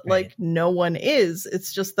is that like no one is.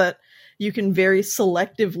 It's just that you can very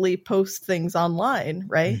selectively post things online,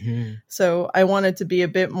 right? So I wanted to be a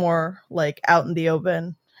bit more like out in the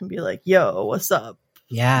open and be like, yo, what's up?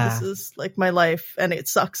 Yeah, this is like my life, and it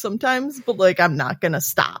sucks sometimes, but like I'm not gonna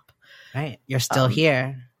stop. Right, you're still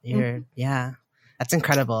here. You're that's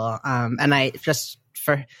incredible. And I just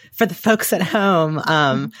for the folks at home,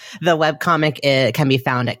 the webcomic, it can be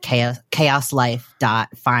found at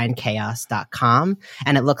chaoslife.findchaos.com.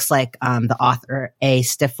 And it looks like the author, A.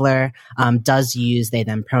 Stifler, does use they,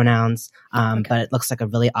 them pronouns, but it looks like a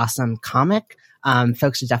really awesome comic.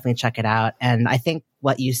 Folks should definitely check it out. And I think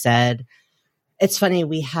what you said, it's funny,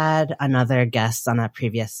 we had another guest on a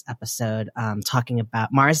previous episode talking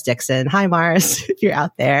about Mars Dixon. Hi, Mars, if you're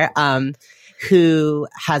out there, who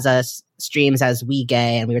has us streams as We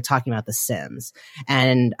Gay, and we were talking about The Sims.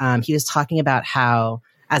 And he was talking about how,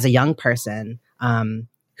 as a young person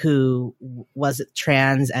who was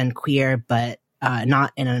trans and queer, but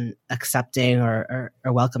not in an accepting or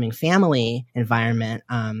welcoming family environment,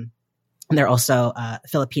 they're also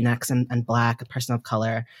Filipinx and Black, a person of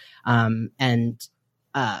color, and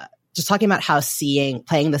just talking about how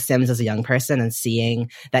playing The Sims as a young person and seeing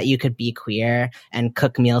that you could be queer and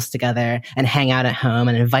cook meals together and hang out at home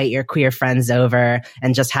and invite your queer friends over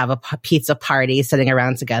and just have a pizza party sitting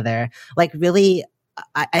around together. Like really,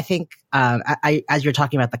 I think, as you're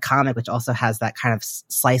talking about the comic, which also has that kind of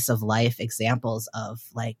slice of life examples of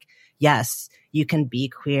like, yes, you can be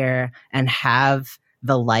queer and have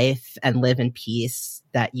the life and live in peace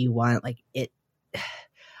that you want. Like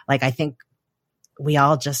I think we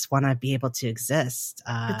all just want to be able to exist.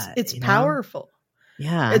 It's powerful.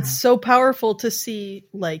 Yeah. It's so powerful to see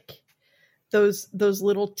like those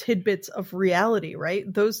little tidbits of reality, right?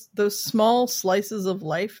 Those small slices of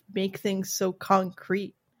life make things so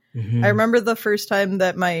concrete. I remember the first time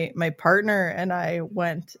that my partner and I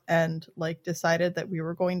went and like decided that we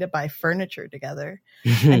were going to buy furniture together.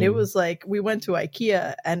 And it was like, we went to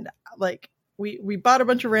IKEA and like, we bought a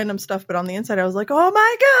bunch of random stuff, but on the inside I was like, oh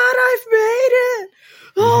my God, I've made it.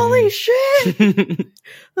 Holy shit.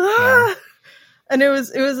 Yeah. And it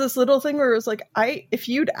was this little thing where it was like, if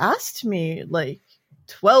you'd asked me like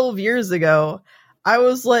 12 years ago, I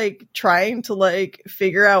was like trying to like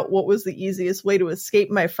figure out what was the easiest way to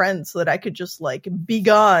escape my friends so that I could just like be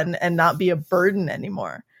gone and not be a burden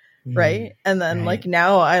anymore. Right. And then like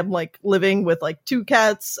now I'm like living with like 2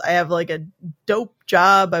 cats. I have like a dope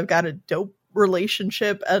job. I've got a dope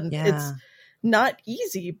relationship, and it's not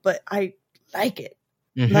easy, but I like it.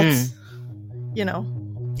 That's,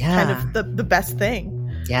 kind of the best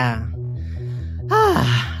thing. Yeah.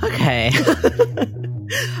 Okay.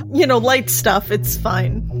 Light stuff. It's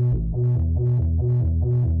fine.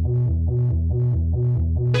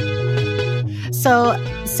 So,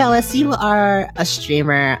 Celis, you are a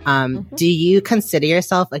streamer. Do you consider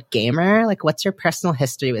yourself a gamer? Like, what's your personal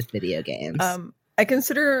history with video games? I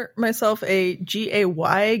consider myself a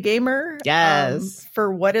GAY gamer. Yes.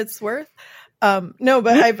 For what it's worth. No,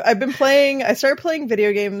 but I've been playing. I started playing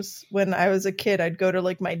video games when I was a kid. I'd go to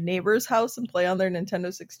like my neighbor's house and play on their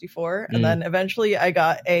Nintendo 64, and then eventually I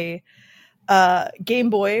got a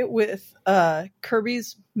Game Boy with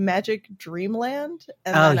Kirby's Magic Dreamland,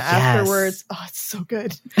 and then afterwards, it's so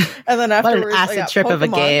good. And then afterwards, what an acid trip Pokemon, of a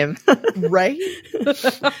game, right?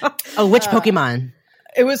 Oh, which Pokemon?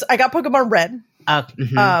 I got Pokemon Red.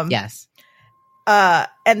 Yes.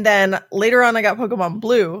 And then later on I got Pokemon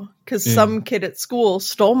Blue because some kid at school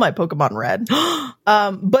stole my Pokemon Red.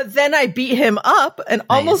 But then I beat him up and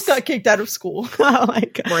almost got kicked out of school. Oh my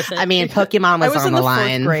God. Worth it. I mean, Pokemon was on in the the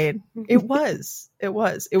line. 4th grade. It was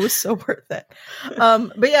so worth it.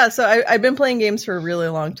 But yeah, so I've been playing games for a really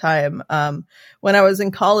long time. When I was in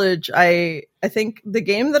college, I think the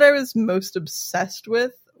game that I was most obsessed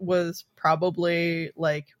with was probably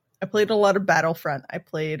like, I played a lot of Battlefront. I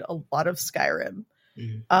played a lot of Skyrim.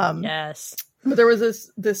 Yes. But there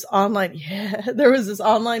was this online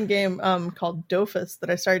game called Dofus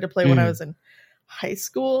that I started to play when I was in high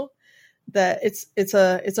school. That it's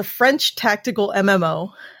a French tactical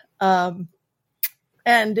MMO.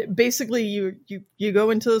 And basically you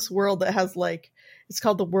go into this world that has like, it's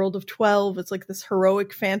called the World of 12. It's like this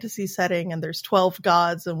heroic fantasy setting, and there's 12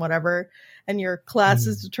 gods and whatever. And your class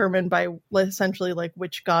is determined by essentially like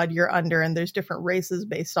which god you're under, and there's different races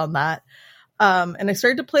based on that. And I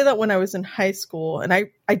started to play that when I was in high school, and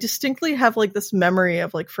I distinctly have like this memory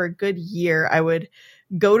of like for a good year, I would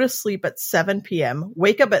go to sleep at 7 p.m.,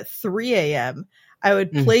 wake up at 3 a.m. I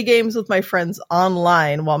would play games with my friends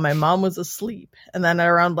online while my mom was asleep. And then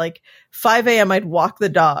around like 5 a.m., I'd walk the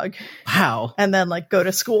dog. Wow. And then like go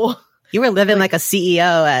to school. You were living like a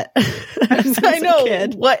CEO at I know.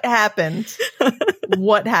 Kid. What happened?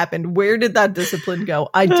 What happened? Where did that discipline go?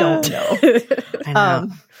 I don't know. I know.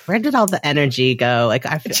 Where did all the energy go? Like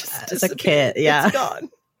I feel as a kid. Yeah. It's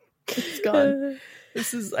gone. It's gone.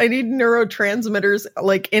 I need neurotransmitters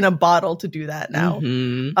like in a bottle to do that now.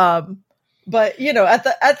 Mm-hmm. But you know,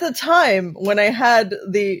 at the time when I had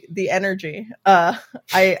the energy,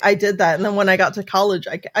 I did that. And then when I got to college,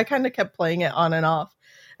 I kind of kept playing it on and off.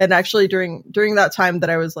 And actually during that time that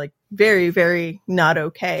I was like very, very not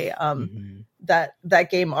okay, that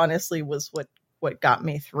game honestly was what got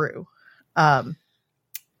me through. And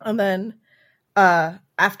then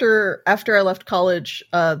after I left college,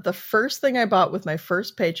 the first thing I bought with my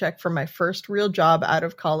first paycheck from my first real job out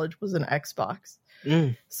of college was an Xbox.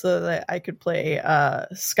 So that I could play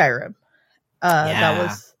Skyrim.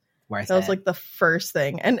 That was like the first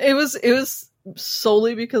thing. And it was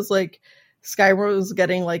solely because like Skyrim was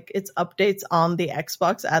getting like its updates on the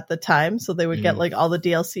Xbox at the time, so they would get like all the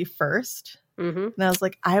DLC first. And I was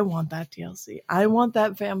like, I want that DLC. I want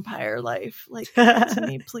that vampire life. Like, give it to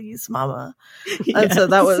me, please, mama. Yes. And so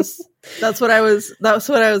that's what I was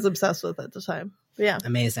obsessed with at the time. But yeah.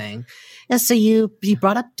 Amazing. Yeah. So you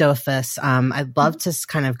brought up Dofus. I'd love to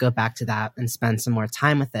kind of go back to that and spend some more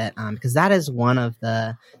time with it. Because that is one of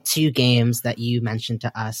the two games that you mentioned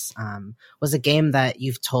to us, was a game that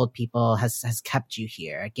you've told people has kept you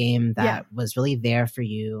here, a game that was really there for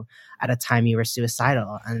you at a time you were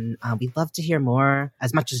suicidal. And we'd love to hear more,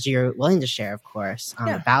 as much as you're willing to share, of course,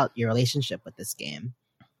 about your relationship with this game.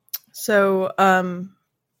 So,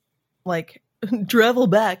 like, travel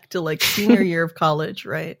back to like senior year of college,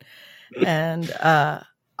 right? And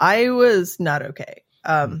I was not okay.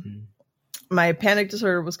 My panic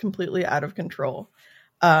disorder was completely out of control.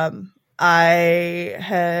 I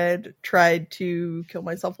had tried to kill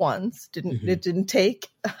myself once. It didn't take.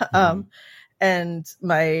 And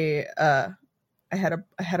my I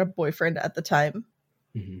had a boyfriend at the time.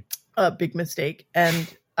 A big mistake. And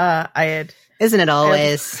I had, isn't it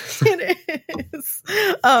always? It is.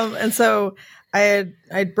 And so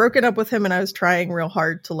I'd broken up with him, and I was trying real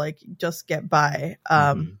hard to like just get by.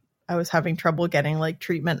 I was having trouble getting like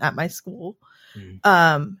treatment at my school.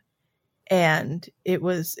 And I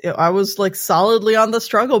was like solidly on the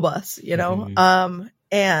struggle bus, you know?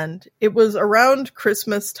 And it was around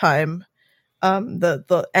Christmas time,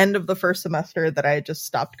 the end of the first semester, that I had just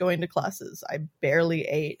stopped going to classes. I barely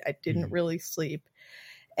ate. I didn't really sleep.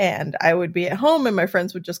 And I would be at home, and my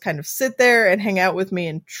friends would just kind of sit there and hang out with me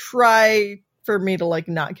and try for me to like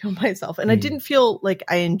not kill myself. And I didn't feel like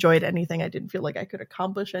I enjoyed anything. I didn't feel like I could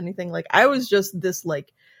accomplish anything. Like I was just this bleh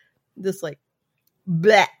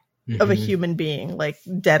of a human being, like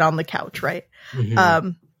dead on the couch. Right.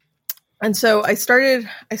 And so I started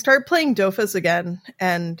playing Dofus again.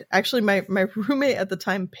 And actually my roommate at the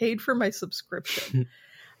time paid for my subscription.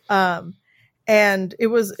 And it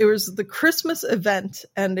was the Christmas event.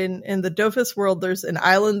 And in the Dofus world, there's an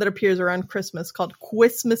island that appears around Christmas called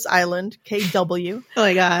Quismas Island, KW. Oh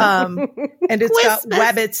my God. And it's got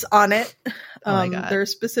rabbits on it. Oh my God. There's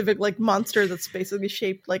a specific like monster that's basically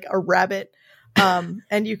shaped like a rabbit.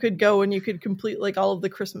 And you could go and you could complete like all of the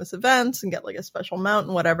Christmas events and get like a special mount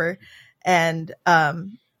and whatever. And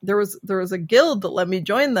there was a guild that let me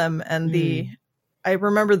join them. And I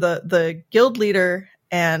remember the guild leader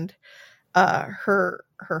and her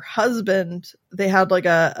husband, they had like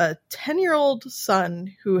a 10-year-old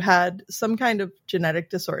son who had some kind of genetic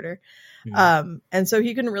disorder. And so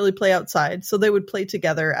he couldn't really play outside. So they would play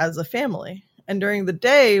together as a family. And during the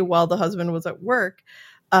day, while the husband was at work,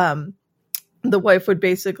 the wife would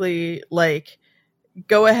basically like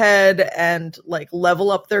go ahead and like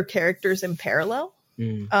level up their characters in parallel.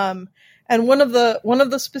 And one of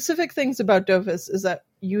the specific things about Dofus is that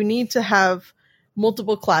you need to have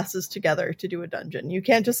multiple classes together to do a dungeon. You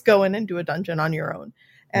can't just go in and do a dungeon on your own.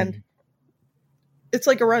 And it's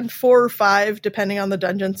like around 4 or 5, depending on the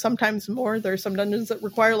dungeon, sometimes more. There are some dungeons that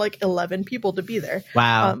require like 11 people to be there.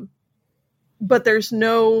 Wow. But there's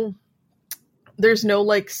no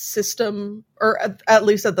like system, or at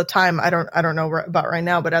least at the time, I don't know about right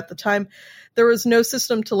now, but at the time there was no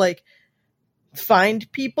system to like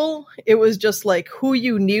find people. It was just like who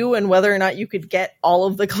you knew and whether or not you could get all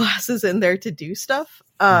of the classes in there to do stuff.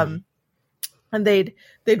 And they'd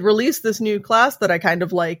release this new class that I kind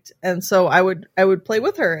of liked. And so I would play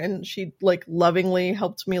with her, and she like lovingly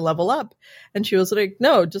helped me level up. And she was like,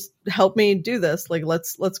 no, just help me do this. Like,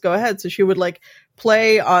 let's go ahead. So she would like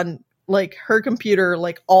play on like her computer,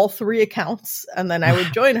 like all 3 accounts. And then I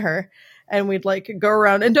would join her and we'd like go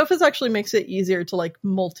around. And Dofus actually makes it easier to like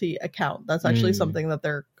multi-account. That's actually something that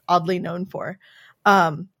they're oddly known for.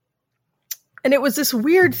 And it was this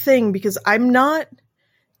weird thing because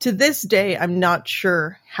to this day, I'm not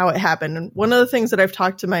sure how it happened. And one of the things that I've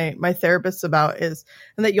talked to my therapists about is,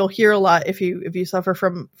 and that you'll hear a lot if you suffer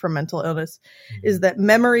from mental illness, is that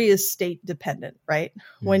memory is state dependent, right?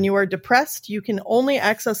 When you are depressed, you can only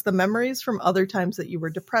access the memories from other times that you were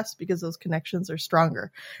depressed because those connections are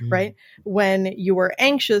stronger, right? When you are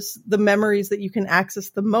anxious, the memories that you can access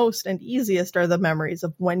the most and easiest are the memories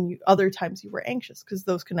of other times you were anxious because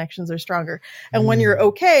those connections are stronger. And when you're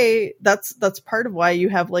okay, that's part of why you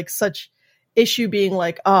have like such issue being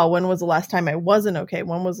like, oh, when was the last time I wasn't okay?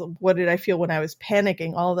 What did I feel when I was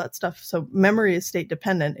panicking? All of that stuff. So memory is state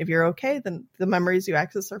dependent. If you're okay, then the memories you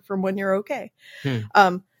access are from when you're okay.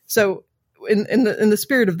 So in the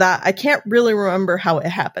spirit of that, I can't really remember how it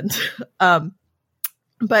happened.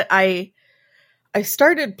 But I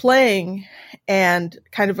started playing and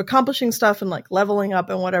kind of accomplishing stuff and like leveling up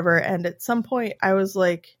and whatever. And at some point I was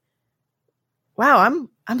like, wow,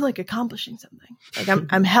 I'm like accomplishing something. Like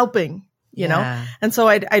I'm helping, you know? And so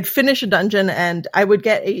I'd finish a dungeon and I would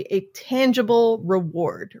get a tangible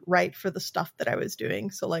reward, right, for the stuff that I was doing.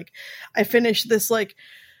 So like I finished this like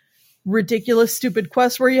ridiculous, stupid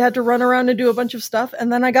quest where you had to run around and do a bunch of stuff.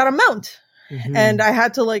 And then I got a mount and I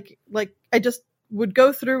had to like I just would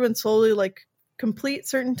go through and slowly like complete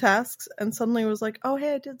certain tasks and suddenly was like, oh,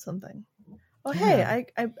 hey, I did something. Oh, hey,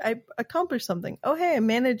 I accomplished something. Oh, hey, I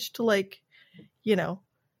managed to like, you know,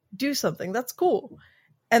 do something. That's cool.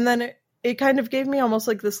 And then it kind of gave me almost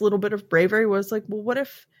like this little bit of bravery where it's like, well, what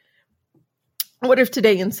if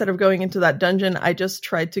today, instead of going into that dungeon, I just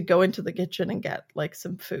tried to go into the kitchen and get like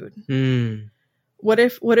some food? What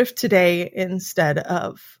if today, instead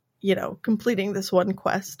of, you know, completing this one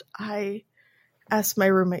quest, I asked my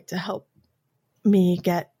roommate to help me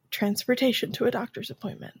get transportation to a doctor's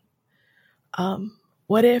appointment?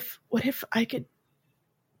 What if I could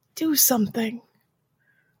do something?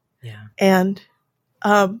 Yeah. And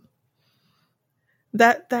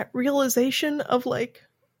that realization of like,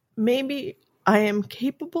 maybe I am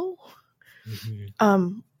capable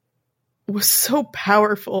was so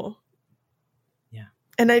powerful. Yeah.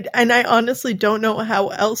 And I honestly don't know how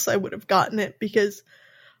else I would have gotten it, because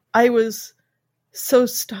I was so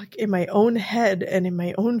stuck in my own head and in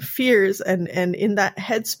my own fears and in that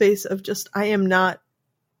headspace of just, I am not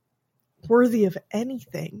worthy of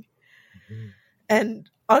anything. And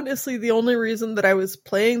honestly, the only reason that I was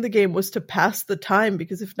playing the game was to pass the time,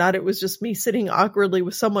 because if not, it was just me sitting awkwardly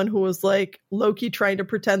with someone who was like low-key trying to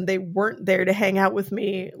pretend they weren't there to hang out with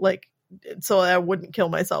me, like, so I wouldn't kill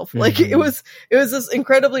myself. Like it was this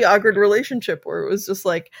incredibly awkward relationship where it was just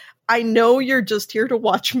like, I know you're just here to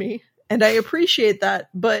watch me and I appreciate that,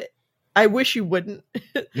 but I wish you wouldn't.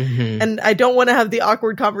 And I don't want to have the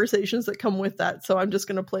awkward conversations that come with that. So I'm just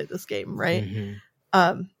going to play this game. Right.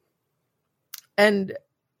 And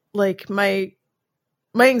like my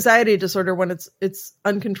anxiety disorder, when it's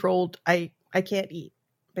uncontrolled, I can't eat.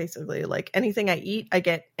 Basically, like anything I eat, I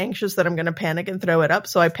get anxious that I'm going to panic and throw it up.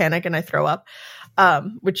 So I panic and I throw up,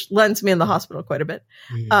 which lands me in the hospital quite a bit.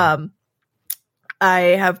 I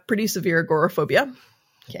have pretty severe agoraphobia.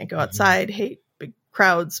 Can't go outside, hate big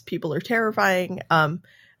crowds. People are terrifying.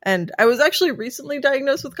 And I was actually recently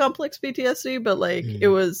diagnosed with complex PTSD, but like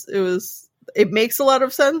it makes a lot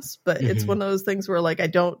of sense, but it's one of those things where like, I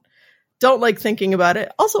don't like thinking about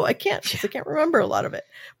it. Also, I can't remember a lot of it,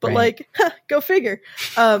 but like, go figure.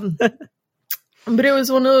 But it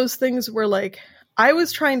was one of those things where like, I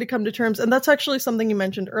was trying to come to terms, and that's actually something you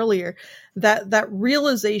mentioned earlier, that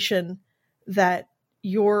realization that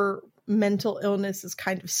your mental illness is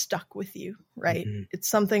kind of stuck with you, right? It's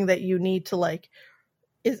something that you need to like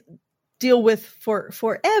deal with for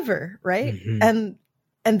forever, right?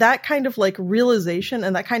 And that kind of like realization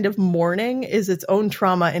and that kind of mourning is its own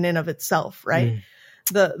trauma in and of itself, right?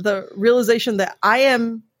 The realization that I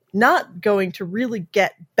am not going to really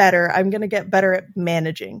get better. I'm going to get better at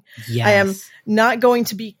managing. Yes. I am not going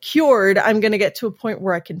to be cured. I'm going to get to a point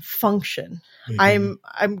where I can function. I'm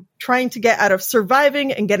trying to get out of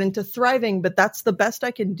surviving and get into thriving, but that's the best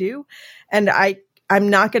I can do. And I I'm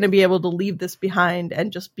not going to be able to leave this behind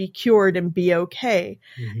and just be cured and be okay.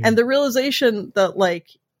 Mhm. And the realization that like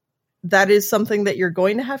that is something that you're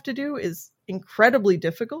going to have to do is incredibly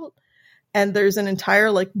difficult. And there's an entire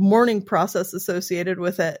like mourning process associated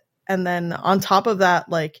with it. And then on top of that,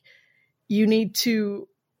 like you need to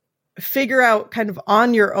figure out kind of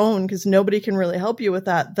on your own, because nobody can really help you with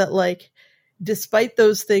that like despite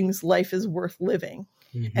those things, life is worth living.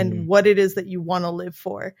 Mhm. And what it is that you want to live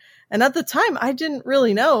for. And at the time, I didn't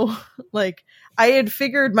really know. Like, I had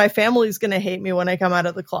figured my family's going to hate me when I come out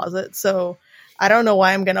of the closet. So I don't know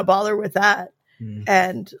why I'm going to bother with that. Mhm.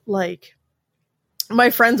 And like, my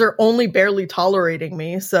friends are only barely tolerating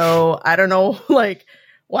me. So I don't know, like,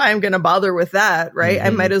 why I'm going to bother with that, right? I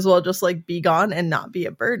Mhm. might as well just like be gone and not be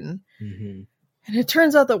a burden. Mhm. And it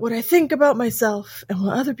turns out that what I think about myself and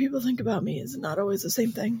what other people think about me is not always the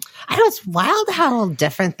same thing. I know it's wild how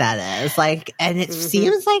different that is. Like, and it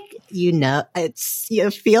seems like, you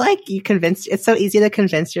feel like it's so easy to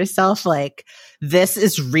convince yourself, like, this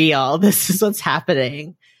is real. This is what's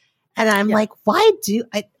happening. And I'm like, why do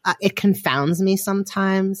it confounds me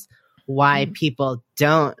sometimes why people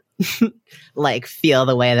don't like feel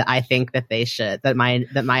the way that I think that they should, that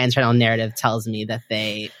my internal narrative tells me that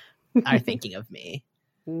they are thinking of me.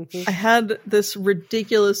 I had this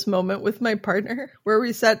ridiculous moment with my partner where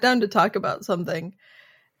we sat down to talk about something.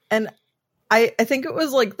 And I think it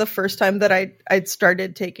was like the first time that I'd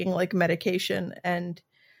started taking like medication, and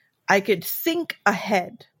I could think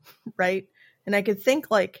ahead, right? And I could think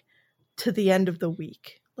like to the end of the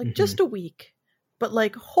week, like just a week, but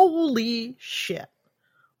like, holy shit.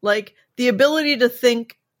 Like the ability to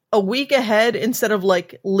think a week ahead instead of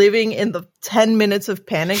like living in the 10 minutes of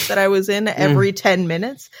panic that I was in every 10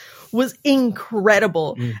 minutes was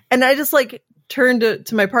incredible. And I just like turned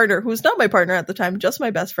to my partner, who's not my partner at the time, just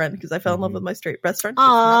my best friend, because I fell in love with my straight best friend.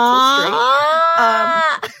 Not so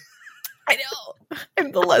straight. I know,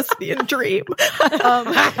 I'm the lesbian dream.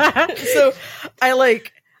 So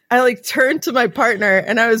I turned to my partner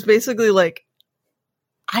and I was basically like,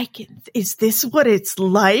 is this what it's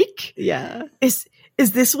like? Yeah.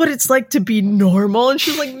 Is this what it's like to be normal? And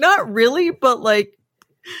she's like, not really, but like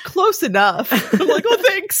close enough. I'm like, oh,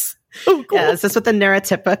 thanks. Oh, cool. Yeah, is this what the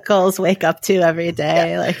neurotypicals wake up to every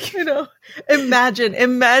day? Yeah, like, you know,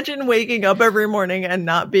 imagine waking up every morning and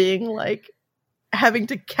not being like having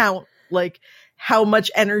to count like how much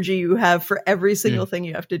energy you have for every single thing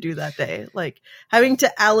you have to do that day. Like having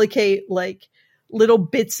to allocate like little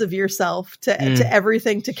bits of yourself to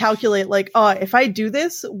everything, to calculate like, oh, if I do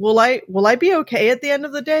this, will I be okay at the end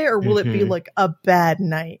of the day, or will it be like a bad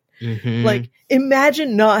night? Like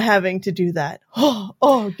imagine not having to do that.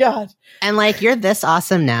 Oh God. And like, you're this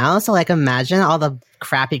awesome now. So like, imagine all the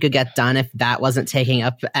crap you could get done if that wasn't taking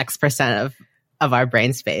up X% of our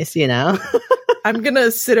brain space, you know? I'm going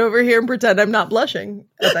to sit over here and pretend I'm not blushing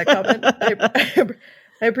at that comment.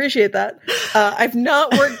 I appreciate that. I've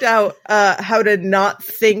not worked out how to not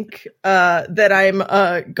think that I'm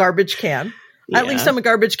a garbage can. Yeah. At least I'm a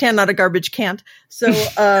garbage can, not a garbage can't. So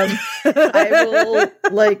I will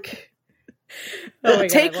like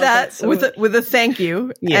take that so with a thank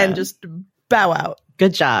you and just bow out.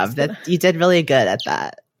 Good job. That you did really good at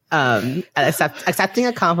that. Accepting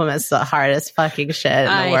a compliment is the hardest fucking shit in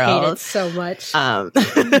the world. I hate it so much. On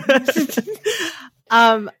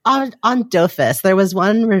Dofus, there was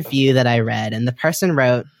one review that I read, and the person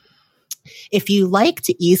wrote, if you like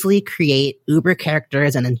to easily create uber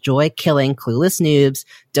characters and enjoy killing clueless noobs,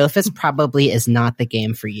 Dofus probably is not the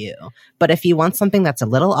game for you. But if you want something that's a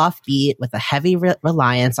little offbeat with a heavy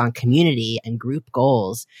reliance on community and group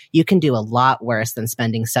goals, you can do a lot worse than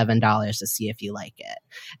spending $7 to see if you like it.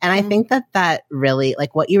 And I think that really,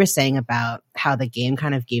 like what you were saying about how the game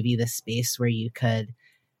kind of gave you the space where you could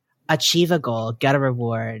achieve a goal, get a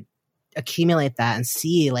reward, accumulate that, and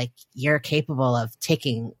see like you're capable of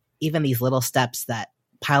taking even these little steps that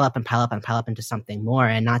pile up and pile up and pile up into something more.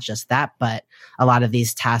 And not just that, but a lot of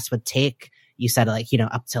these tasks would take, you said like, you know,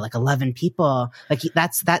 up to like 11 people. Like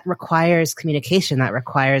that requires communication, that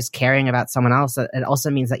requires caring about someone else. It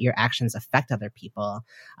also means that your actions affect other people.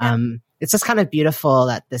 Yeah. It's just kind of beautiful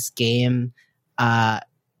that this game,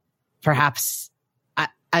 perhaps,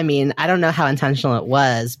 I mean, I don't know how intentional it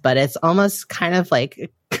was, but it's almost kind of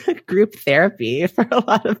like group therapy for a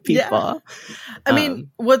lot of people. Yeah. I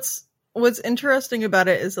mean, what's interesting about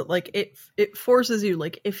it is that like it forces you,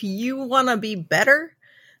 like if you want to be better,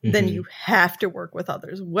 then you have to work with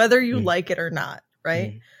others, whether you like it or not,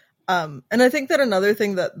 right? And I think that another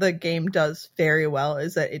thing that the game does very well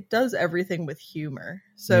is that it does everything with humor.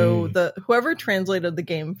 So whoever translated the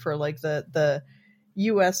game for like the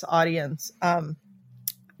US audience,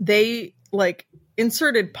 they like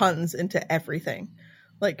inserted puns into everything.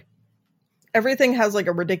 Like everything has like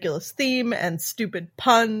a ridiculous theme and stupid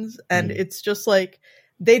puns, and it's just like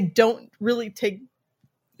they don't really take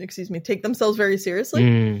themselves very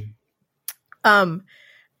seriously.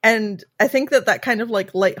 And I think that kind of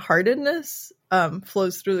like lightheartedness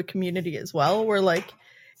flows through the community as well, where like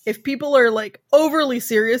if people are like overly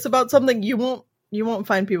serious about something, you won't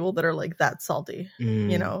find people that are like that salty,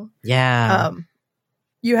 you know? Yeah.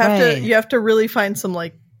 You have to really find some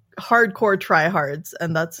like hardcore tryhards,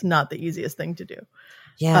 and that's not the easiest thing to do.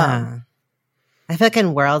 Yeah. I feel like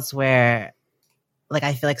in worlds where, like,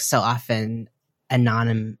 I feel like so often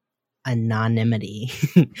anonymity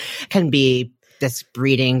can be this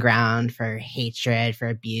breeding ground for hatred, for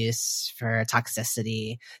abuse, for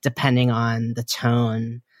toxicity, depending on the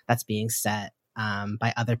tone that's being set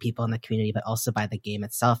by other people in the community, but also by the game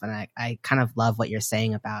itself. And I kind of love what you're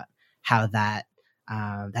saying about how that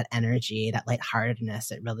energy, that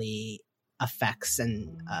lightheartedness, it really affects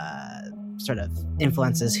and sort of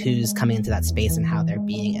influences who's coming into that space and how they're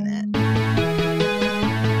being in it.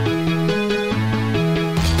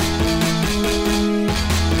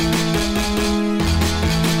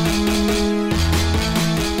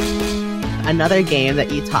 Another game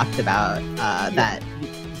that you talked about that you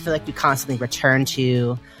feel like you constantly return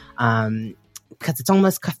to because it's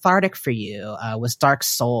almost cathartic for you was Dark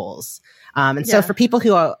Souls. So for people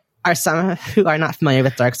who are not familiar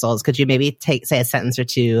with Dark Souls, could you maybe say a sentence or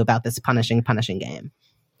two about this punishing game?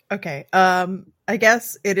 Okay. I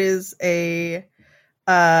guess it is a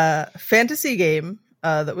fantasy game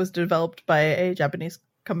that was developed by a Japanese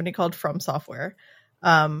company called From Software.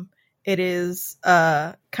 It is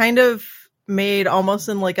kind of made almost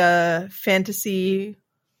in like a fantasy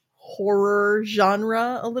horror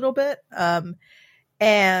genre a little bit.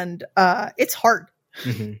 And it's hard.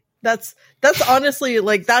 Mm-hmm. That's honestly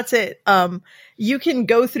like, that's it. You can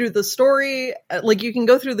go through the story, like you can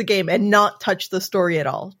go through the game and not touch the story at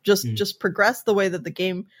all. Just progress the way that the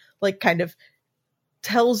game like kind of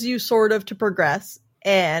tells you sort of to progress,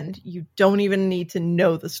 and you don't even need to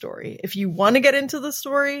know the story. If you want to get into the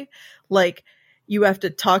story, like you have to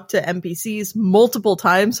talk to NPCs multiple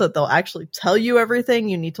times so that they'll actually tell you everything.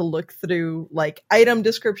 You need to look through like item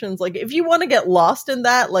descriptions. Like if you want to get lost in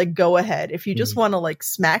that, like go ahead. If you just want to like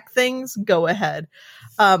smack things, go ahead.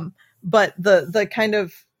 But the kind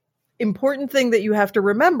of important thing that you have to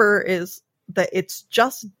remember is that it's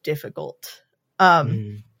just difficult.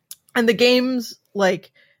 And the game's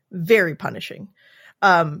like very punishing.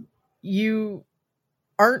 You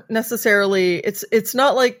aren't necessarily, it's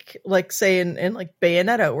not like say in like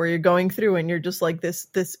Bayonetta where you're going through and you're just like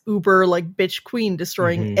this uber like bitch queen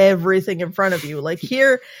destroying everything in front of you. Like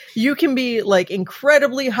here you can be like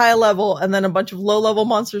incredibly high level and then a bunch of low level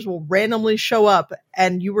monsters will randomly show up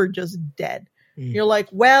and you were just dead. You're like,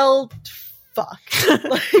 well, fuck.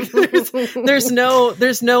 Like there's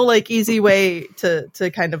no like easy way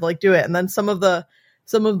to kind of like do it. And then some of the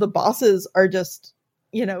bosses are just,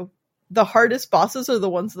 you know, the hardest bosses are the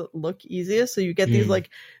ones that look easiest. So you get these like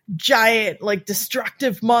giant, like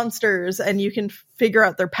destructive monsters and you can figure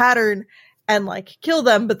out their pattern and like kill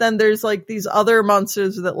them. But then there's like these other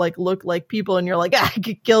monsters that like look like people and you're like, I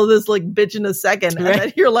could kill this like bitch in a second. And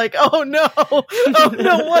then you're like, oh no,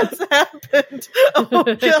 what's happened? Oh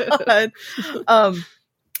God.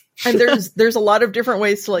 And there's a lot of different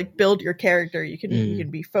ways to like build your character. You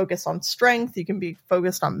can be focused on strength. You can be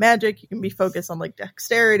focused on magic. You can be focused on like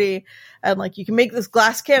dexterity, and like you can make this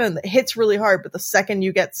glass cannon that hits really hard, but the second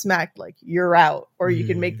you get smacked, like you're out. Or you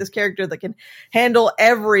can make this character that can handle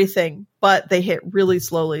everything, but they hit really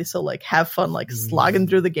slowly. So like have fun, like slogging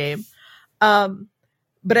through the game.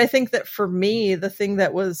 But I think that for me, the thing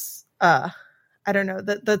that was, I don't know,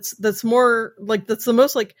 that's more like, that's the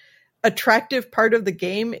most like attractive part of the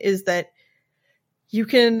game is that you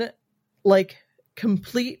can like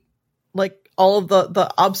complete like all of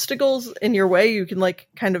the obstacles in your way. You can like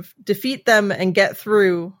kind of defeat them and get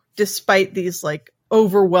through despite these like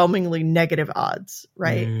overwhelmingly negative odds,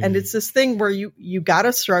 right? And it's this thing where you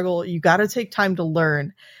gotta struggle, you gotta take time to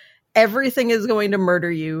learn. Everything is going to murder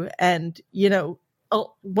you, and you know,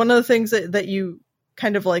 one of the things that you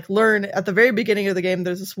kind of like learn at the very beginning of the game,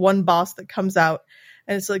 there's this one boss that comes out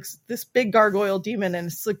and it's like this big gargoyle demon, and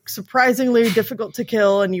it's like surprisingly difficult to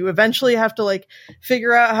kill. And you eventually have to like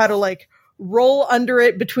figure out how to like roll under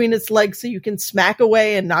it between its legs so you can smack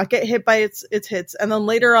away and not get hit by its hits. And then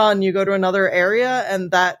later on you go to another area and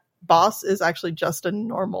that boss is actually just a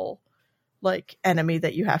normal like enemy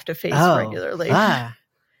that you have to face regularly.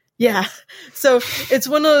 Yeah. So it's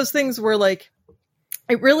one of those things where like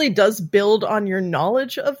it really does build on your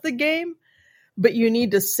knowledge of the game, but you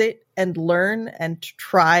need to sit and learn and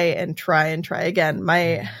try again.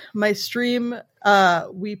 My stream,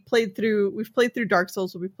 we've played through Dark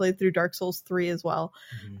Souls. We played through Dark Souls 3 as well.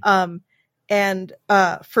 And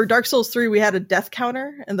for Dark Souls 3, we had a death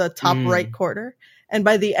counter in the top right corner. And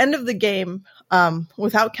by the end of the game,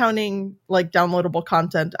 without counting like downloadable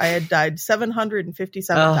content, I had died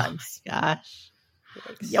 757 times. Gosh.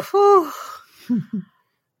 Yep.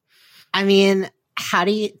 I mean, how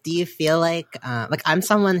do you feel like I'm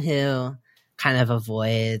someone who kind of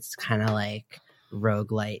avoids kind of like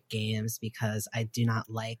roguelite games because I do not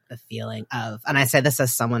like the feeling of, and I say this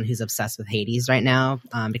as someone who's obsessed with Hades right now,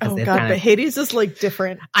 because but Hades is like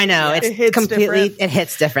different. I know, it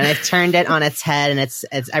hits different. I've turned it on its head, and it's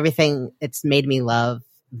everything. It's made me love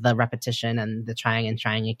the repetition and the trying and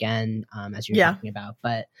trying again, as you're talking about.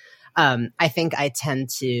 But I think I tend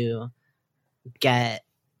to get,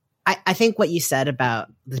 I think what you said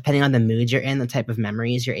about depending on the mood you're in, the type of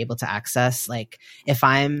memories you're able to access, like if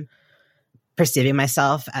I'm perceiving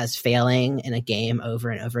myself as failing in a game over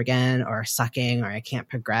and over again, or sucking, or I can't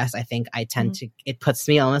progress, I think I tend to, it puts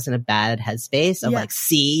me almost in a bad headspace of like,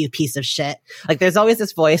 see, you piece of shit. Like there's always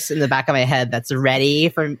this voice in the back of my head that's ready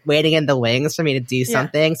for waiting in the wings for me to do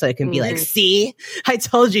something. So it can be like, see, I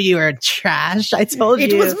told you were trash. I told you.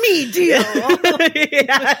 It was me, deal.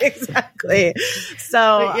 Yeah, exactly.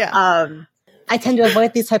 So, I tend to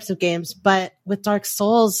avoid these types of games, but with Dark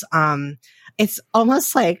Souls, it's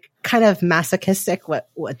almost like kind of masochistic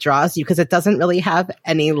what draws you, because it doesn't really have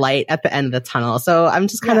any light at the end of the tunnel. So I'm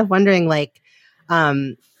just kind of wondering, like,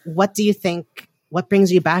 what do you think, what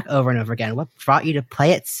brings you back over and over again? What brought you to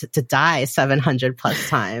play it to die 700 plus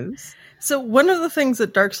times? So one of the things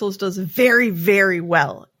that Dark Souls does very, very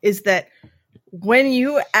well is that when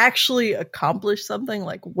you actually accomplish something,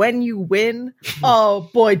 like when you win, oh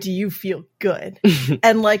boy, do you feel good.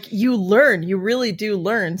 And like you learn, you really do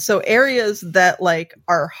learn. So areas that like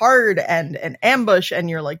are hard and an ambush and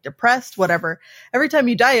you're like depressed, whatever, every time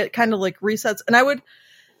you die, it kind of like resets. And I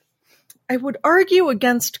would argue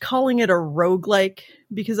against calling it a roguelike,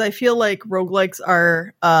 because I feel like roguelikes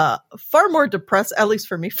are far more depressed, at least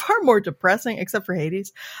for me, far more depressing, except for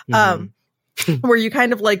Hades. Where you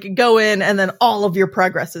kind of like go in and then all of your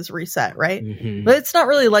progress is reset, right? But it's not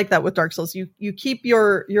really like that with Dark Souls. You keep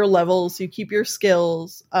your levels, you keep your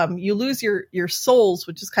skills, you lose your souls,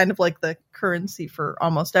 which is kind of like the currency for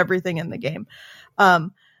almost everything in the game.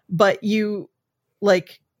 But you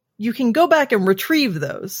can go back and retrieve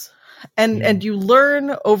those. And you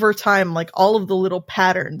learn over time, like all of the little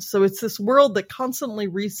patterns. So it's this world that constantly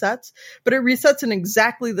resets, but it resets in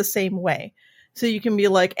exactly the same way. So you can be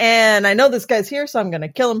like, and I know this guy's here, so I'm going to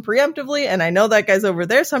kill him preemptively. And I know that guy's over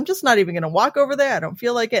there, so I'm just not even going to walk over there. I don't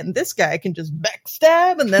feel like it. And this guy I can just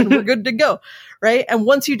backstab, and then we're good to go. Right. And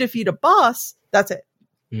once you defeat a boss, that's it.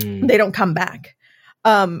 They don't come back.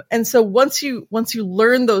 And so once you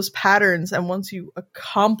learn those patterns and once you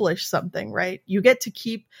accomplish something, right, you get to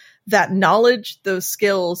keep that knowledge, those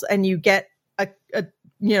skills, and you get a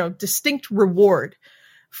distinct reward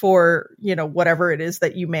for, whatever it is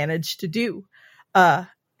that you manage to do.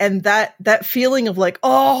 And that feeling of like,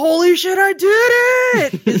 oh, holy shit, I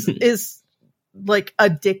did it is like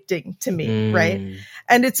addicting to me. Right.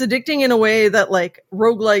 And it's addicting in a way that like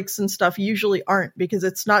roguelikes and stuff usually aren't, because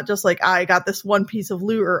it's not just like, I got this one piece of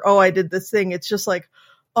loot, or, oh, I did this thing. It's just like,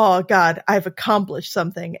 oh God, I've accomplished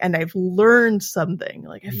something and I've learned something.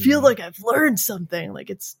 Like, I feel like I've learned something. Like,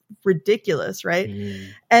 it's ridiculous. Right.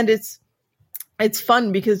 And it's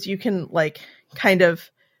fun because you can like kind of,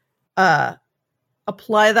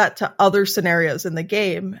 apply that to other scenarios in the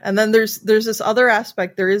game. And then there's this other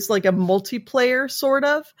aspect. There is like a multiplayer sort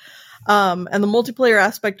of, and the multiplayer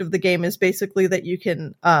aspect of the game is basically that you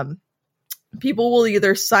can, people will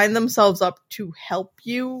either sign themselves up to help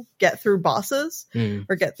you get through bosses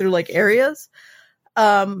or get through like areas.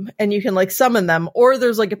 And you can like summon them, or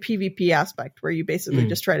there's like a PvP aspect where you basically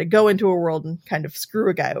just try to go into a world and kind of screw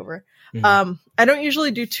a guy over. I don't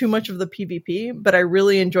usually do too much of the PvP, but I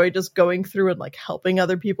really enjoy just going through and like helping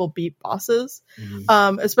other people beat bosses.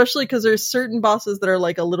 Especially because there's certain bosses that are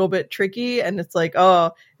like a little bit tricky, and it's like,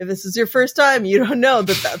 oh, if this is your first time, you don't know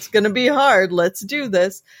that that's going to be hard. Let's do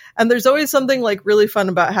this. And there's always something like really fun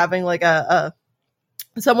about having like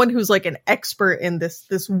someone who's like an expert in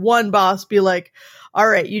this one boss be like, all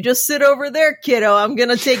right, you just sit over there, kiddo. I'm going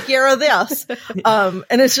to take care of this.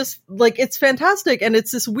 And it's just like, it's fantastic. And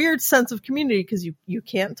it's this weird sense of community because you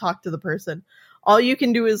can't talk to the person. All you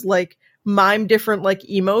can do is like mime different like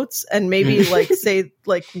emotes and maybe like say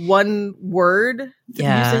like one word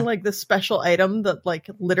using like this special item that like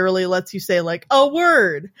literally lets you say like a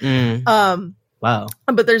word. Wow.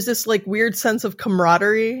 But there's this like weird sense of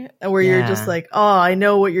camaraderie where you're just like, oh, I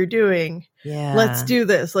know what you're doing. Yeah. Let's do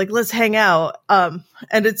this. Like, let's hang out. And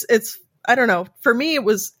it's, I don't know. For me,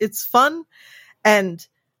 it's fun. And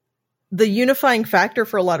the unifying factor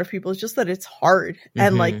for a lot of people is just that it's hard.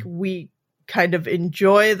 And like, we kind of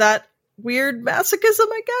enjoy that weird masochism,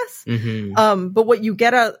 I guess. But what you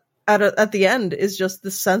get at the end is just the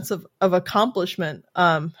sense of accomplishment.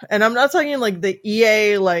 And I'm not talking like the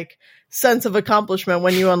EA, like, sense of accomplishment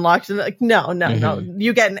when you unlocked it. Like, no.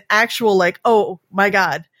 You get an actual like, oh my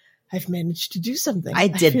God, I've managed to do something. I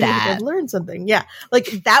did that. Like I've learned something. Yeah. Like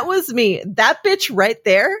that was me. That bitch right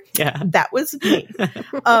there. Yeah. That was me.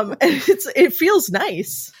 And it feels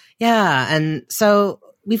nice. Yeah. And so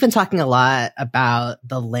we've been talking a lot about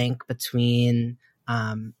the link between,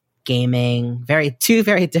 gaming, two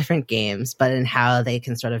very different games, but in how they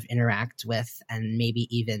can sort of interact with and maybe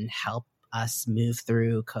even help us move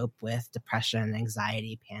through, cope with depression,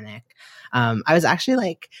 anxiety, panic. I was actually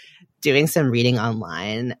like doing some reading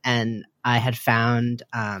online, and I had found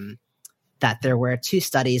that there were 2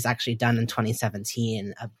 studies actually done in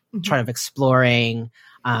 2017 of sort of exploring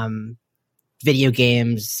video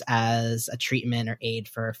games as a treatment or aid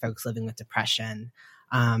for folks living with depression.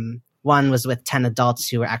 One was with 10 adults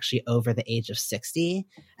who were actually over the age of 60,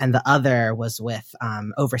 and the other was with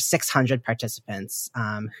over 600 participants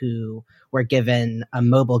who were given a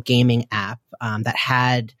mobile gaming app that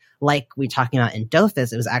had, like we talking about in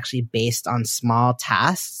Dothis, it was actually based on small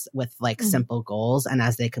tasks with like simple goals, and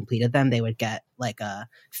as they completed them, they would get like a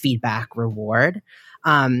feedback reward.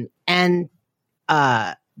 And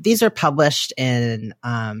these are published in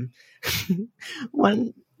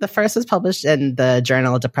the first was published in the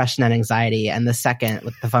Journal of Depression and Anxiety, and the second,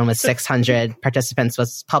 with the one with 600 participants,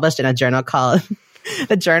 was published in a journal called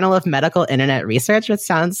the Journal of Medical Internet Research, which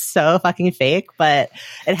sounds so fucking fake, but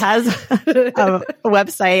it has a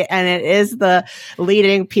website, and it is the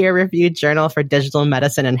leading peer-reviewed journal for digital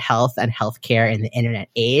medicine and healthcare in the internet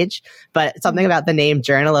age. But something about the name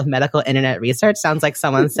Journal of Medical Internet Research sounds like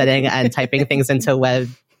someone sitting and typing things into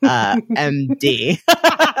MD.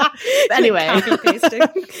 Anyway, copy pasting.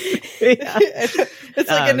 It's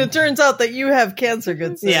like, and it turns out that you have cancer,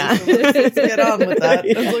 good sir. Yeah. So let's get on with that.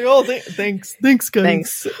 It's like, oh, thanks, guys.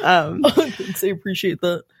 Thanks. Thanks, I appreciate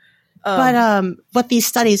that. But what these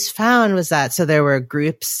studies found was that there were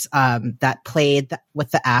groups that played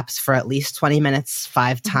with the apps for at least 20 minutes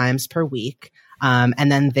 5 times per week,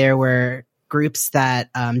 and then there were groups that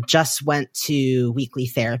just went to weekly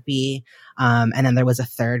therapy, and then there was a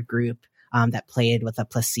third group that played with a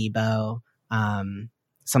placebo,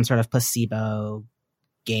 some sort of placebo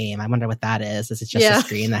game. I wonder what that is. Is it just a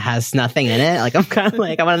screen that has nothing in it? Like, I'm kind of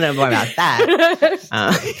like, I want to know more about that.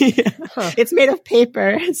 It's made of paper.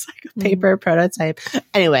 It's like a paper prototype.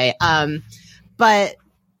 Anyway, but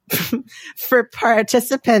for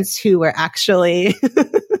participants who were actually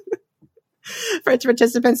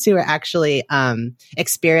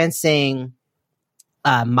experiencing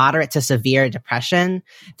moderate to severe depression,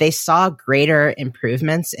 they saw greater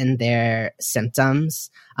improvements in their symptoms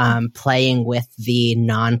playing with the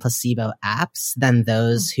non-placebo apps than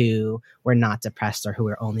those who were not depressed or who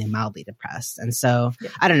were only mildly depressed. And so,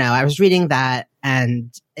 I don't know, I was reading that,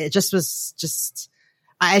 and it just was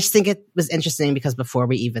I just think it was interesting because before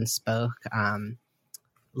we even spoke,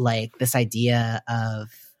 like this idea of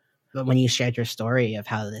when you shared your story of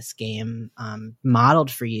how this game modeled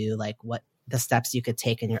for you, like what the steps you could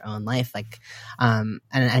take in your own life, like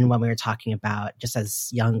and when we were talking about just as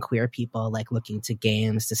young queer people, like looking to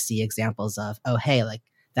games to see examples of, oh hey, like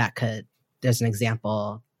there's an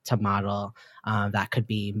example to model, that could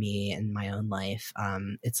be me in my own life.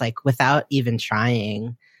 It's like without even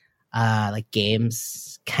trying, like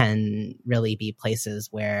games can really be places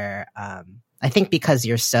where I think because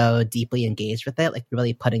you're so deeply engaged with it, like you're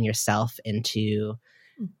really putting yourself into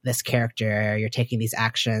this character, you're taking these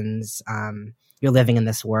actions, you're living in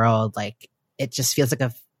this world, like it just feels like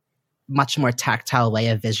a much more tactile way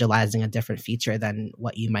of visualizing a different feature than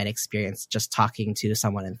what you might experience just talking to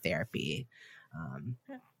someone in therapy.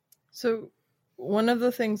 So one of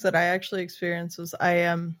the things that I actually experienced was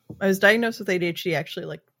I was diagnosed with ADHD actually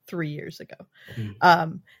like 3 years ago.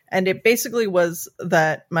 And it basically was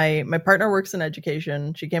that my partner works in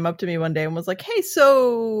education. She came up to me one day and was like, hey,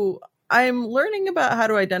 so I'm learning about how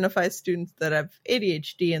to identify students that have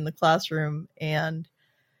ADHD in the classroom, and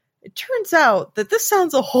it turns out that this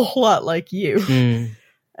sounds a whole lot like you.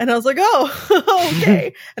 And I was like, oh,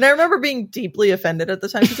 okay. And I remember being deeply offended at the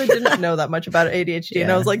time because I didn't know that much about ADHD.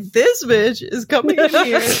 And I was like, this bitch is coming in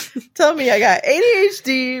here telling me I got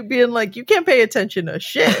ADHD, being like, you can't pay attention to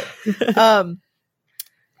shit.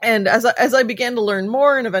 And as I began to learn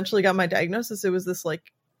more and eventually got my diagnosis, it was this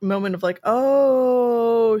like moment of like,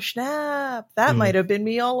 oh snap, that might have been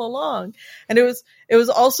me all along. And it was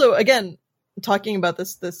also, again, talking about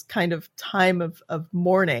this kind of time of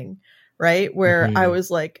mourning, right? Where I was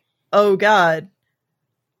like, oh God,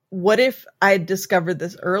 what if I discovered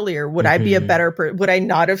this earlier? Would I be a better person? Would I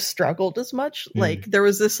not have struggled as much? Like there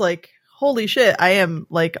was this like, holy shit, I am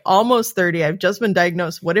like almost 30. I've just been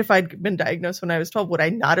diagnosed. What if I'd been diagnosed when I was 12? Would I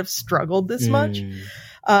not have struggled this much?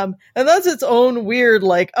 And that's its own weird,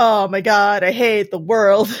 like, oh my God, I hate the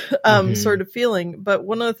world, sort of feeling. But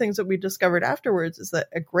one of the things that we discovered afterwards is that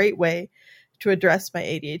a great way to address my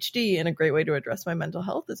ADHD and a great way to address my mental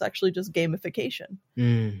health is actually just gamification.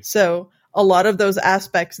 So a lot of those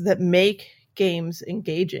aspects that make games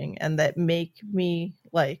engaging and that make me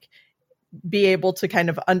like be able to kind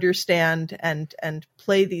of understand and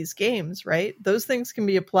play these games, right? Those things can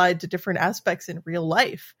be applied to different aspects in real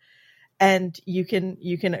life. And you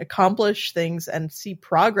can accomplish things and see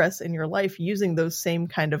progress in your life using those same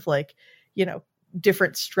kind of like, you know,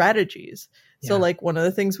 different strategies. Yeah. So like one of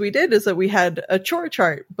the things we did is that we had a chore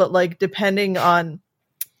chart, but like depending on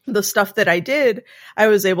the stuff that I did, I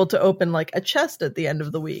was able to open like a chest at the end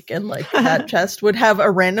of the week. And like that chest would have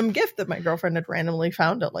a random gift that my girlfriend had randomly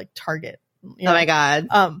found at like Target. You know? Oh my God.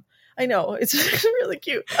 I know. It's really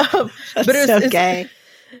cute. But it's so gay.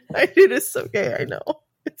 It is so gay. I know.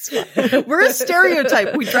 It's fine. We're a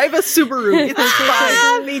stereotype. We drive a Subaru. It's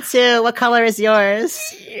fine. Me too. What color is yours?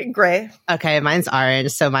 Gray. Okay, mine's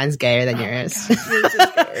orange, so mine's gayer than yours.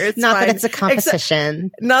 It's not fine. that it's a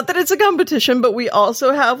competition. Not that it's a competition, but we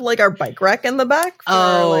also have like our bike rack in the back for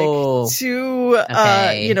like two,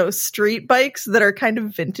 you know, street bikes that are kind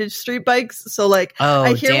of vintage street bikes. So like,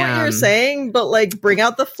 I hear what you're saying, but like, bring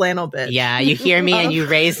out the flannel bit. Yeah, you hear me and you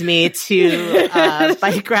raise me to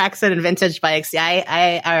bike racks and vintage bikes. Yeah,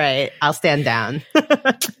 all right, I'll stand down.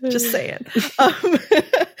 Just saying.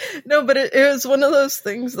 No, but it was one of those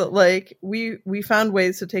things that like we found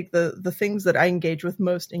ways to take the things that I engage with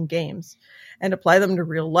most in games and apply them to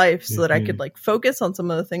real life so that I could like focus on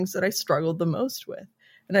some of the things that I struggled the most with.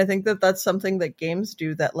 And I think that that's something that games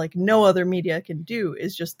do that like no other media can do,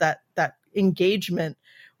 is just that engagement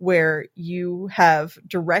where you have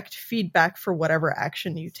direct feedback for whatever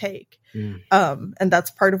action you take. And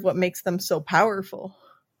that's part of what makes them so powerful.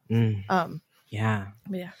 Yeah.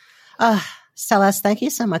 Celeste, thank you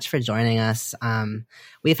so much for joining us.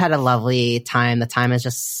 We've had a lovely time. The time has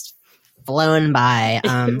just flown by.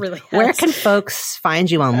 It really has. Where can folks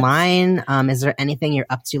find you online? Is there anything you're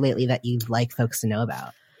up to lately that you'd like folks to know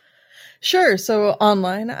about? Sure. So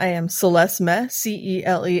online, I am Celesmeh,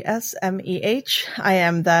 CELESMEH. I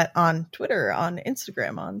am that on Twitter, on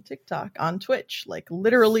Instagram, on TikTok, on Twitch. Like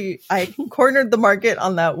literally, I cornered the market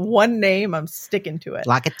on that one name. I'm sticking to it.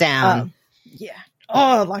 Lock it down. Yeah.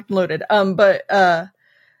 Oh, locked and loaded. But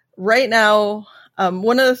right now,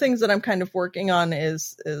 one of the things that I'm kind of working on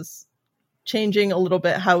is changing a little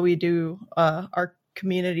bit how we do our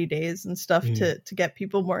community days and stuff to get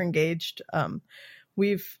people more engaged.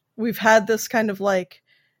 We've had this kind of like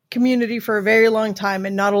community for a very long time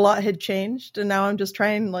and not a lot had changed. And now I'm just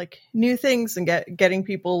trying like new things and getting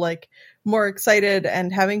people like more excited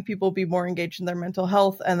and having people be more engaged in their mental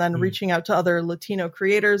health, and then reaching out to other Latino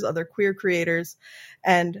creators, other queer creators,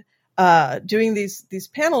 and doing these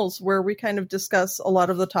panels where we kind of discuss a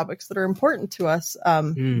lot of the topics that are important to us,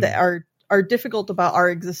 that are difficult about our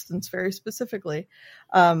existence very specifically.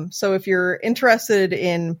 So if you're interested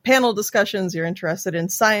in panel discussions, you're interested in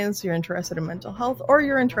science, you're interested in mental health, or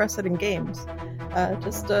you're interested in games,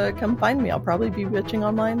 just come find me. I'll probably be bitching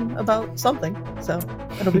online about something, so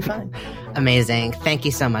it'll be fine. Amazing. Thank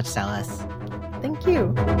you so much, Celeste. Thank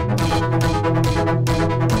you.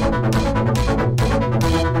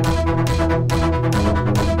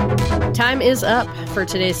 Time is up for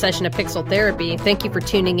today's session of Pixel Therapy. Thank you for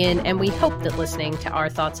tuning in, and we hope that listening to our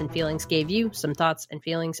thoughts and feelings gave you some thoughts and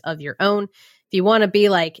feelings of your own. If you want to be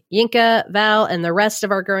like Yinka, Val, and the rest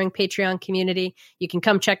of our growing Patreon community, you can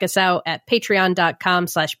come check us out at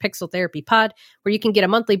patreon.com/pixeltherapypod, where you can get a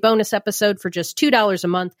monthly bonus episode for just $2 a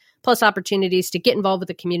month, plus opportunities to get involved with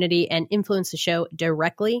the community and influence the show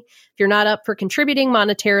directly. If you're not up for contributing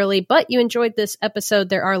monetarily, but you enjoyed this episode,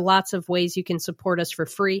 there are lots of ways you can support us for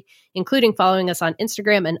free, including following us on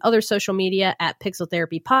Instagram and other social media at Pixel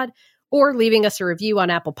Therapy Pod, or leaving us a review on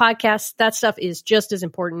Apple Podcasts. That stuff is just as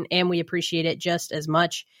important, and we appreciate it just as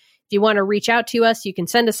much. If you want to reach out to us, you can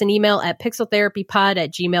send us an email at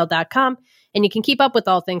pixeltherapypod@gmail.com, and you can keep up with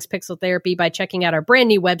all things Pixel Therapy by checking out our brand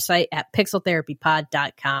new website at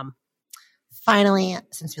pixeltherapypod.com. Finally,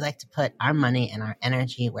 since we like to put our money and our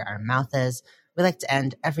energy where our mouth is, we like to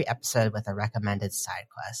end every episode with a recommended side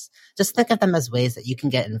quest. Just think of them as ways that you can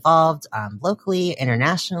get involved locally,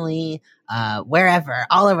 internationally, wherever,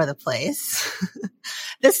 all over the place.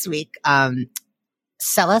 This week, let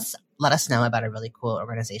us know about a really cool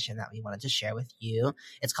organization that we wanted to share with you.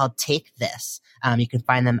 It's called Take This. You can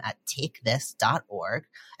find them at takethis.org.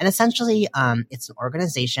 And essentially, it's an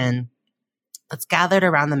organization that's gathered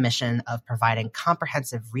around the mission of providing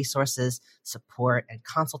comprehensive resources, support, and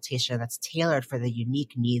consultation that's tailored for the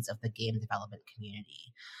unique needs of the game development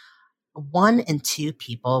community. 1 in 2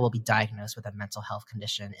 people will be diagnosed with a mental health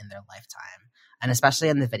condition in their lifetime. And especially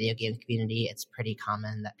in the video game community, it's pretty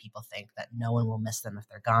common that people think that no one will miss them if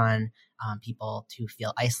they're gone. People who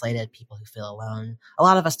feel isolated, people who feel alone. A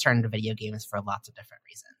lot of us turn to video games for lots of different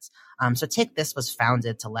reasons. So Take This was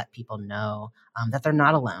founded to let people know that they're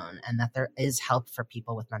not alone and that there is help for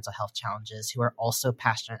people with mental health challenges who are also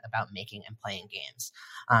passionate about making and playing games.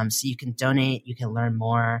 So you can donate, you can learn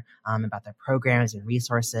more about their programs and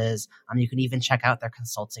resources. You can even check out their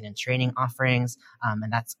consulting and training offerings.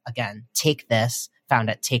 And that's, again, Take This,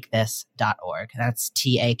 found at takethis.org. That's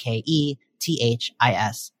TAKETHIS.org.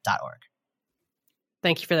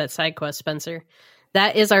 Thank you for that side quest, Spencer.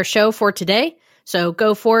 That is our show for today. So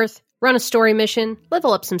go forth, run a story mission,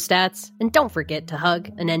 level up some stats, and don't forget to hug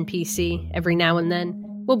an NPC every now and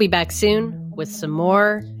then. We'll be back soon with some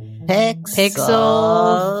more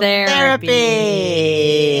Pixel Therapy.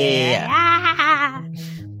 Therapy.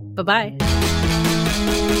 Bye-bye.